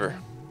favor.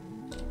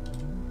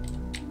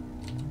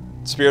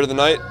 Spirit of the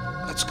Night.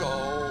 Let's go.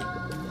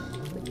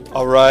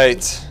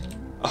 Alright.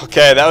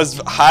 Okay, that was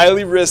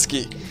highly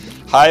risky.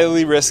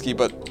 Highly risky,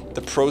 but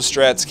the pro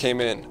strats came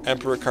in.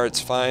 Emperor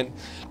card's fine.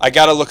 I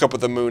gotta look up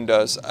what the moon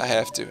does. I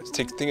have to. I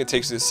think it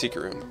takes you to the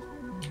secret room.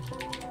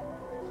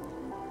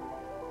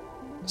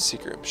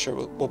 Secret room. Sure,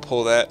 we'll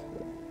pull that.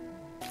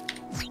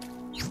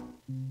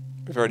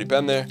 We've already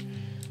been there.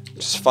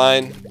 Which is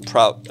fine.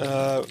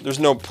 There's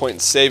no point in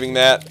saving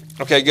that.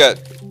 Okay, good.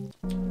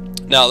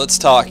 Now, let's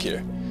talk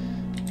here.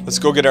 Let's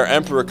go get our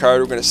Emperor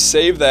card. We're going to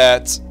save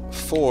that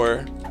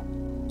for...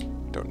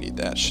 Don't need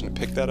that. Shouldn't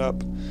have picked that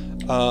up.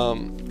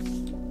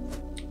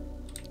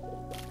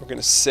 We're going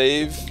to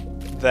save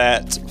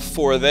that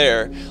for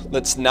there.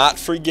 Let's not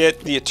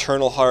forget the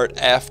Eternal Heart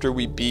after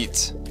we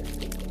beat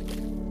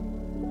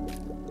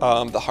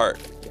the heart.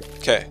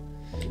 Okay.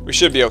 We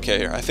should be okay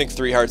here. I think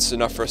 3 hearts is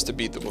enough for us to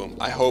beat the womb.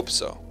 I hope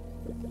so.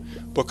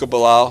 Book of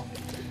Belial.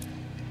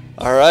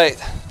 Alright.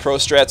 Pro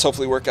strats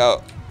hopefully work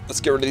out.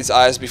 Let's get rid of these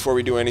eyes before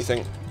we do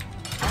anything.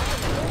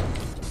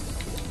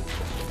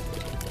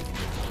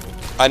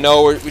 I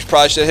know we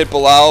probably should hit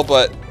Belial,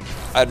 but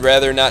I'd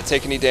rather not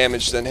take any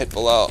damage than hit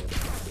Belial.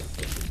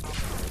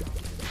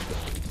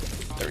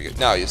 There we go.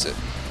 Now use it.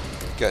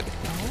 Good.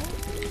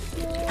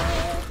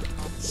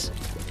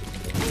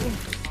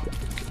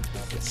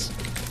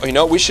 Oh, you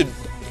know, we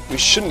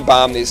shouldn't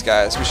bomb these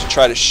guys. We should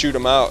try to shoot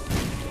them out,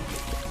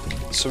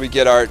 so we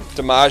get our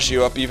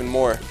DiMaggio up even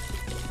more.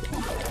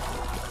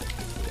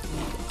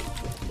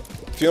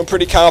 Feeling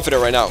pretty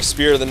confident right now.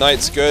 Spirit of the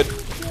Night's good.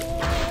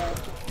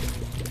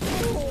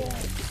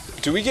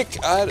 Do we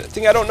get... I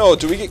don't know.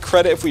 Do we get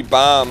credit if we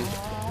bomb?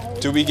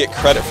 Do we get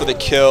credit for the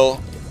kill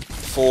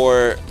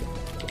for...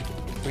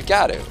 We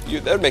got it.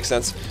 That would make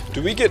sense.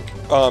 Do we get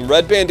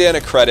red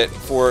bandana credit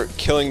for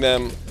killing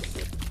them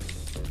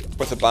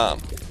with a bomb?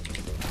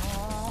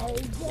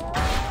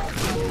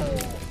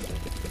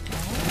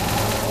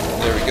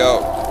 There we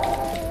go.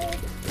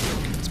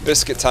 It's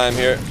biscuit time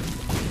here.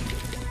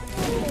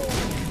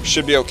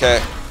 Should be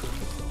okay.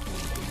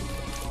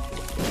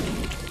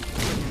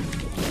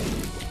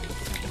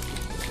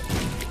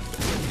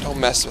 Don't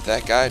mess with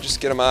that guy. Just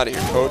get him out of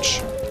here,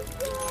 coach.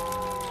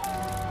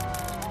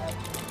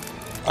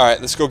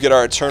 Alright, let's go get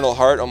our Eternal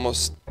Heart.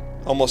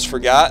 Almost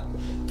forgot.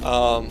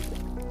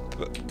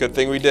 But good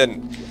thing we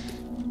didn't.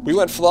 We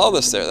went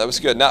flawless there. That was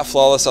good. Not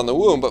flawless on the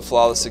womb, but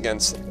flawless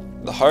against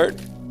the heart.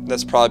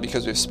 That's probably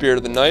because we have Spirit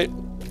of the Night.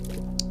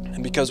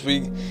 And because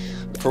we,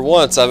 for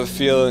once, I have a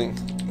feeling,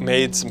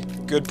 made some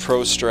good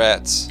pro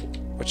strats.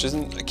 Which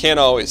isn't, I can't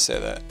always say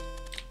that.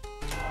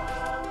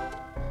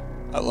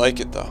 I like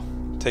it though.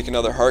 Take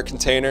another heart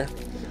container.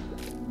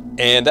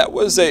 And that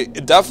was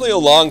definitely a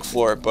long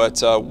floor,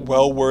 but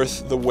well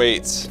worth the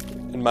wait,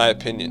 in my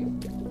opinion.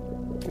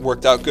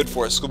 Worked out good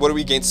for us. So what do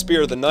we gain?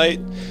 Spear of the Night.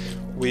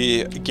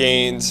 We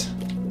gained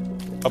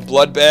a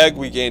blood bag.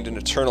 We gained an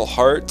eternal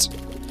heart.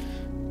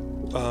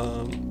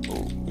 Oh,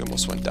 we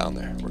almost went down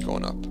there. We're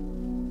going up.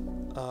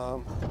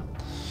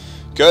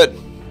 Good.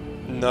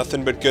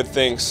 Nothing but good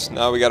things.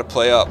 Now we got to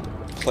play up.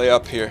 Play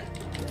up here.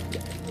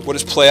 What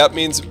does play up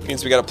means? It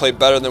means we got to play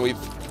better than we've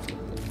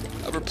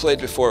ever played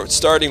before.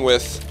 Starting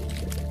with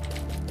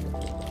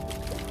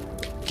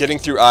getting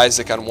through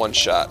Isaac on one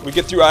shot. We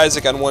get through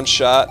Isaac on one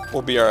shot,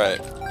 we'll be alright.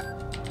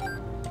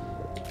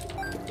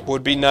 What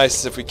would be nice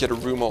is if we get a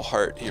Rumo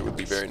heart here, would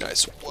be very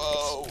nice.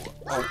 Whoa!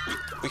 Oh,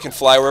 we can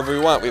fly wherever we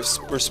want.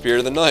 We're Spirit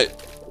of the Night.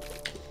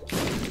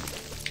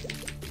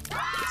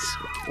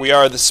 We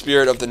are the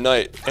Spirit of the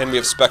Night, and we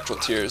have spectral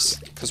tears,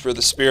 because we're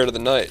the Spirit of the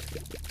Night.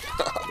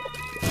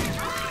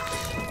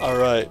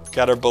 Alright,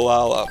 got our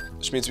Bilal up,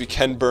 which means we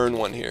can burn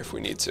one here if we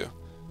need to.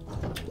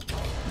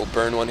 We'll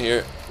burn one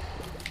here.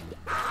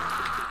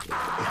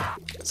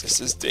 This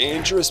is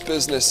dangerous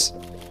business.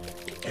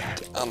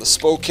 On the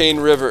Spokane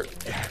River.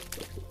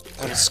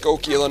 Out in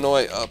Skokie,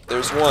 Illinois. Up,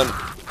 there's one.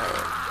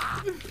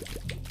 Right.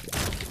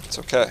 It's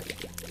okay.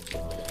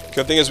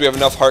 Good thing is we have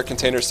enough heart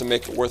containers to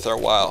make it worth our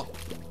while.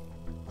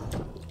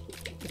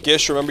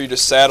 Gish, remember you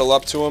just saddle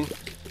up to him.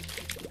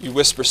 You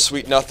whisper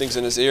sweet nothings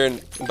in his ear,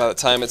 and by the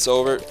time it's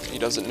over, he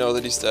doesn't know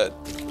that he's dead.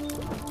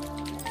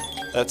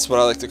 That's what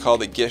I like to call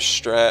the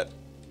Gish strat.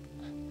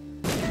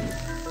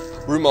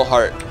 Rumo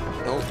heart.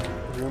 Nope.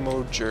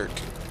 Rumo jerk.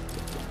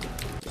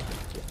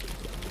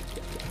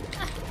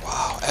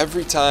 Wow,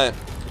 every time.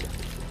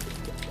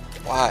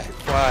 Why?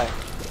 Why?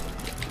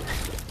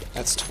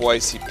 That's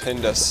twice he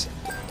pinned us.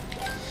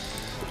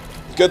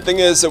 Good thing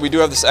is that we do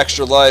have this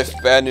extra life.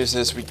 Bad news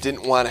is we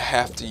didn't want to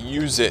have to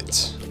use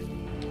it.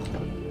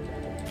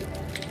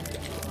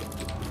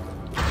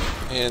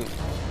 And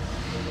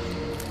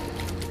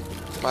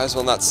might as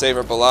well not save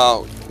our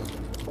Bilal.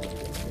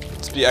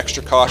 Let's be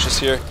extra cautious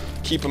here.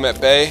 Keep him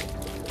at bay.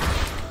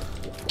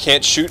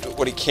 Can't shoot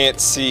what he can't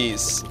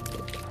seize.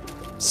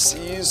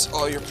 Seize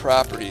all your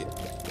property.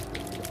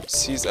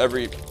 Seize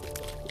every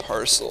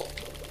parcel.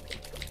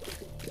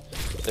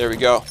 There we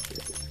go.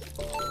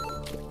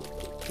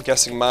 I'm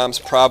guessing Mom's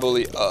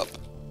probably up.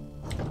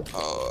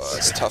 Oh,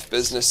 it's tough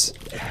business.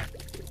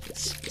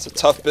 It's a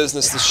tough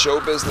business, this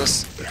show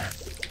business.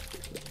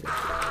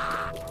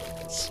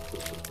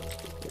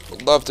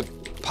 Would love to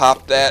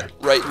pop that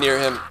right near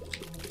him.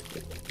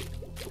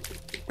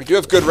 We do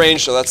have good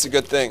range though, that's a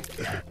good thing.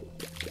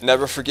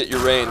 Never forget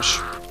your range.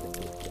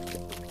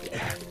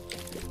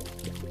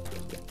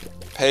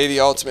 Pay the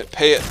ultimate,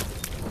 pay it.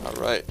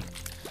 Alright.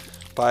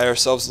 Buy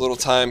ourselves a little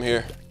time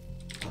here.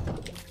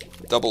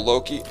 Double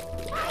Loki.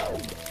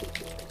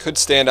 Could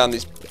stand on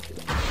these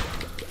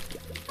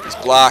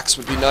blocks,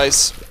 would be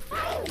nice.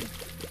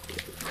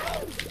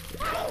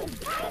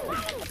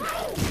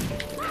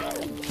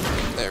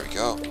 There we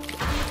go.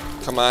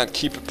 Come on,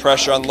 keep the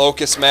pressure on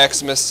Locust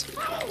Maximus.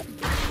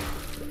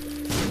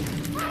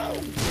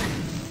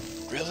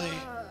 Really?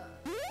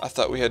 I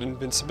thought we had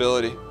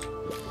invincibility.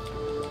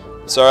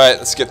 It's alright,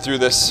 let's get through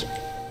this.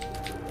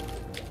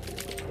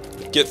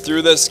 Get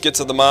through this, get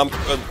to the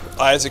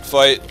Isaac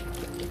fight.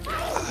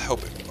 I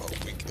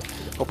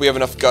hope we have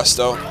enough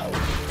gusto.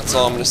 That's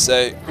all I'm gonna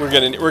say. We're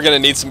gonna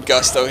need some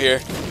gusto here.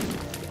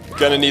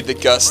 Gonna need the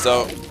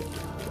gusto.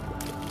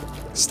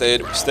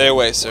 Stay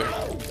away, sir.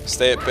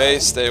 Stay at bay,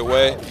 stay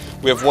away.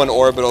 We have one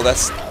orbital.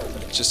 That's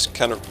just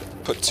kind of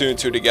put two and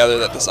two together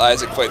that this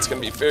Isaac fight's gonna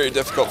be very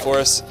difficult for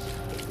us.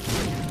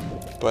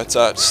 But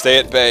stay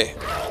at bay.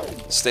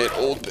 Stay at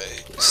Old Bay.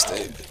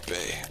 Stay at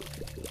bay.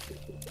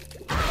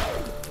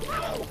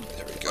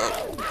 There we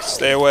go.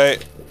 Stay away.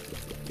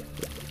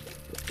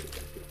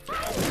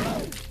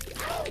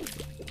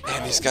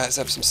 Man, these guys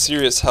have some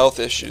serious health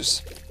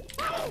issues.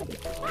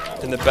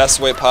 In the best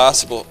way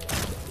possible.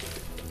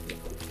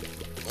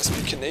 Must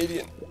be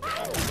Canadian.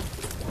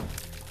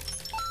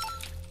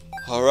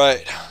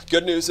 Alright.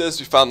 Good news is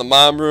we found the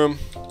mom room.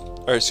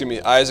 Or excuse me,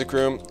 Isaac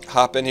room.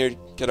 Hop in here,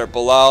 get our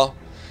Bilal.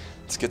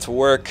 Let's get to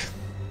work.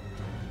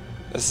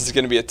 This is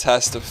going to be a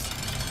test of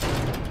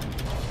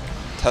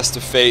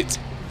fate.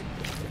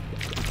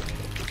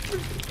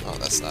 Oh,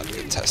 that's not a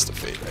good test of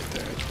fate right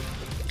there.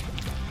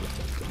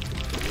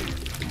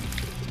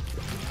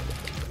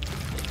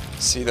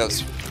 See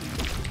those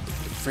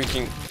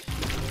freaking...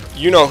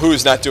 You know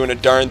who's not doing a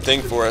darn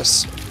thing for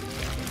us.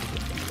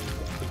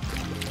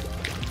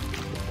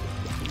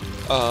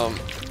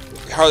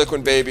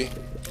 Harlequin baby.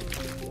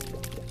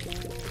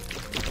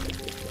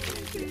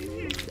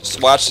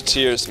 Just watch the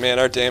tears, man.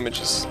 Our damage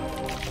is...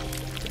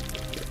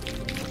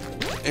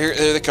 Here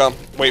they come.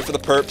 Wait for the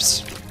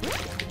perps.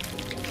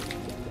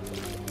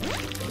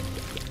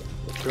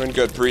 Doing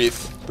good. Breathe.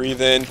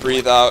 Breathe in,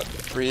 breathe out.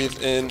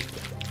 Breathe in,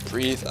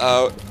 breathe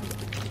out.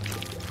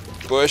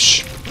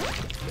 Bush.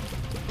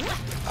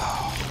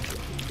 Oh,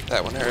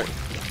 that one hurt.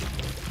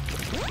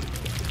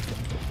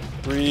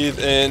 Breathe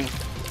in,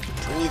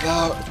 Breathe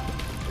out.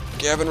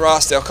 Gavin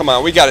Rossdale, come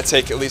on. We got to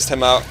take at least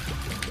him out.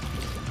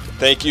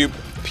 Thank you,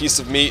 piece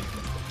of meat.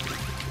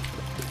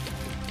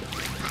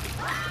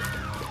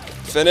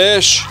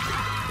 Finish.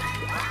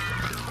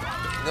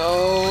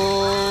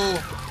 No.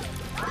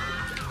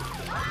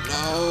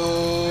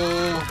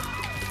 No.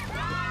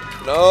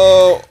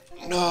 No.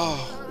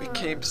 No. We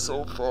came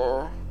so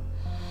far.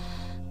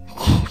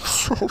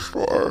 So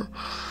far.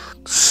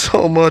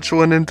 So much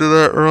went into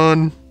that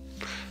run.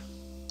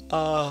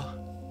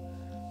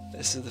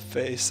 This is the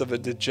face of a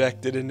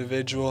dejected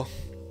individual.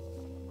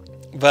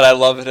 But I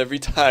love it every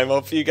time.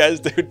 Hope you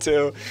guys do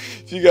too.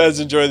 If you guys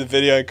enjoy the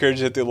video, I encourage you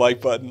to hit the like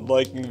button.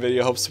 Liking the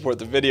video helps support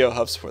the video,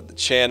 helps support the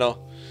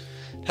channel.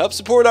 Help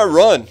support our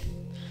run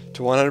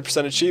to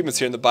 100% achievements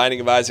here in the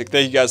Binding of Isaac.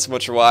 Thank you guys so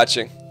much for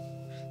watching.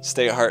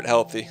 Stay heart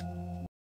healthy.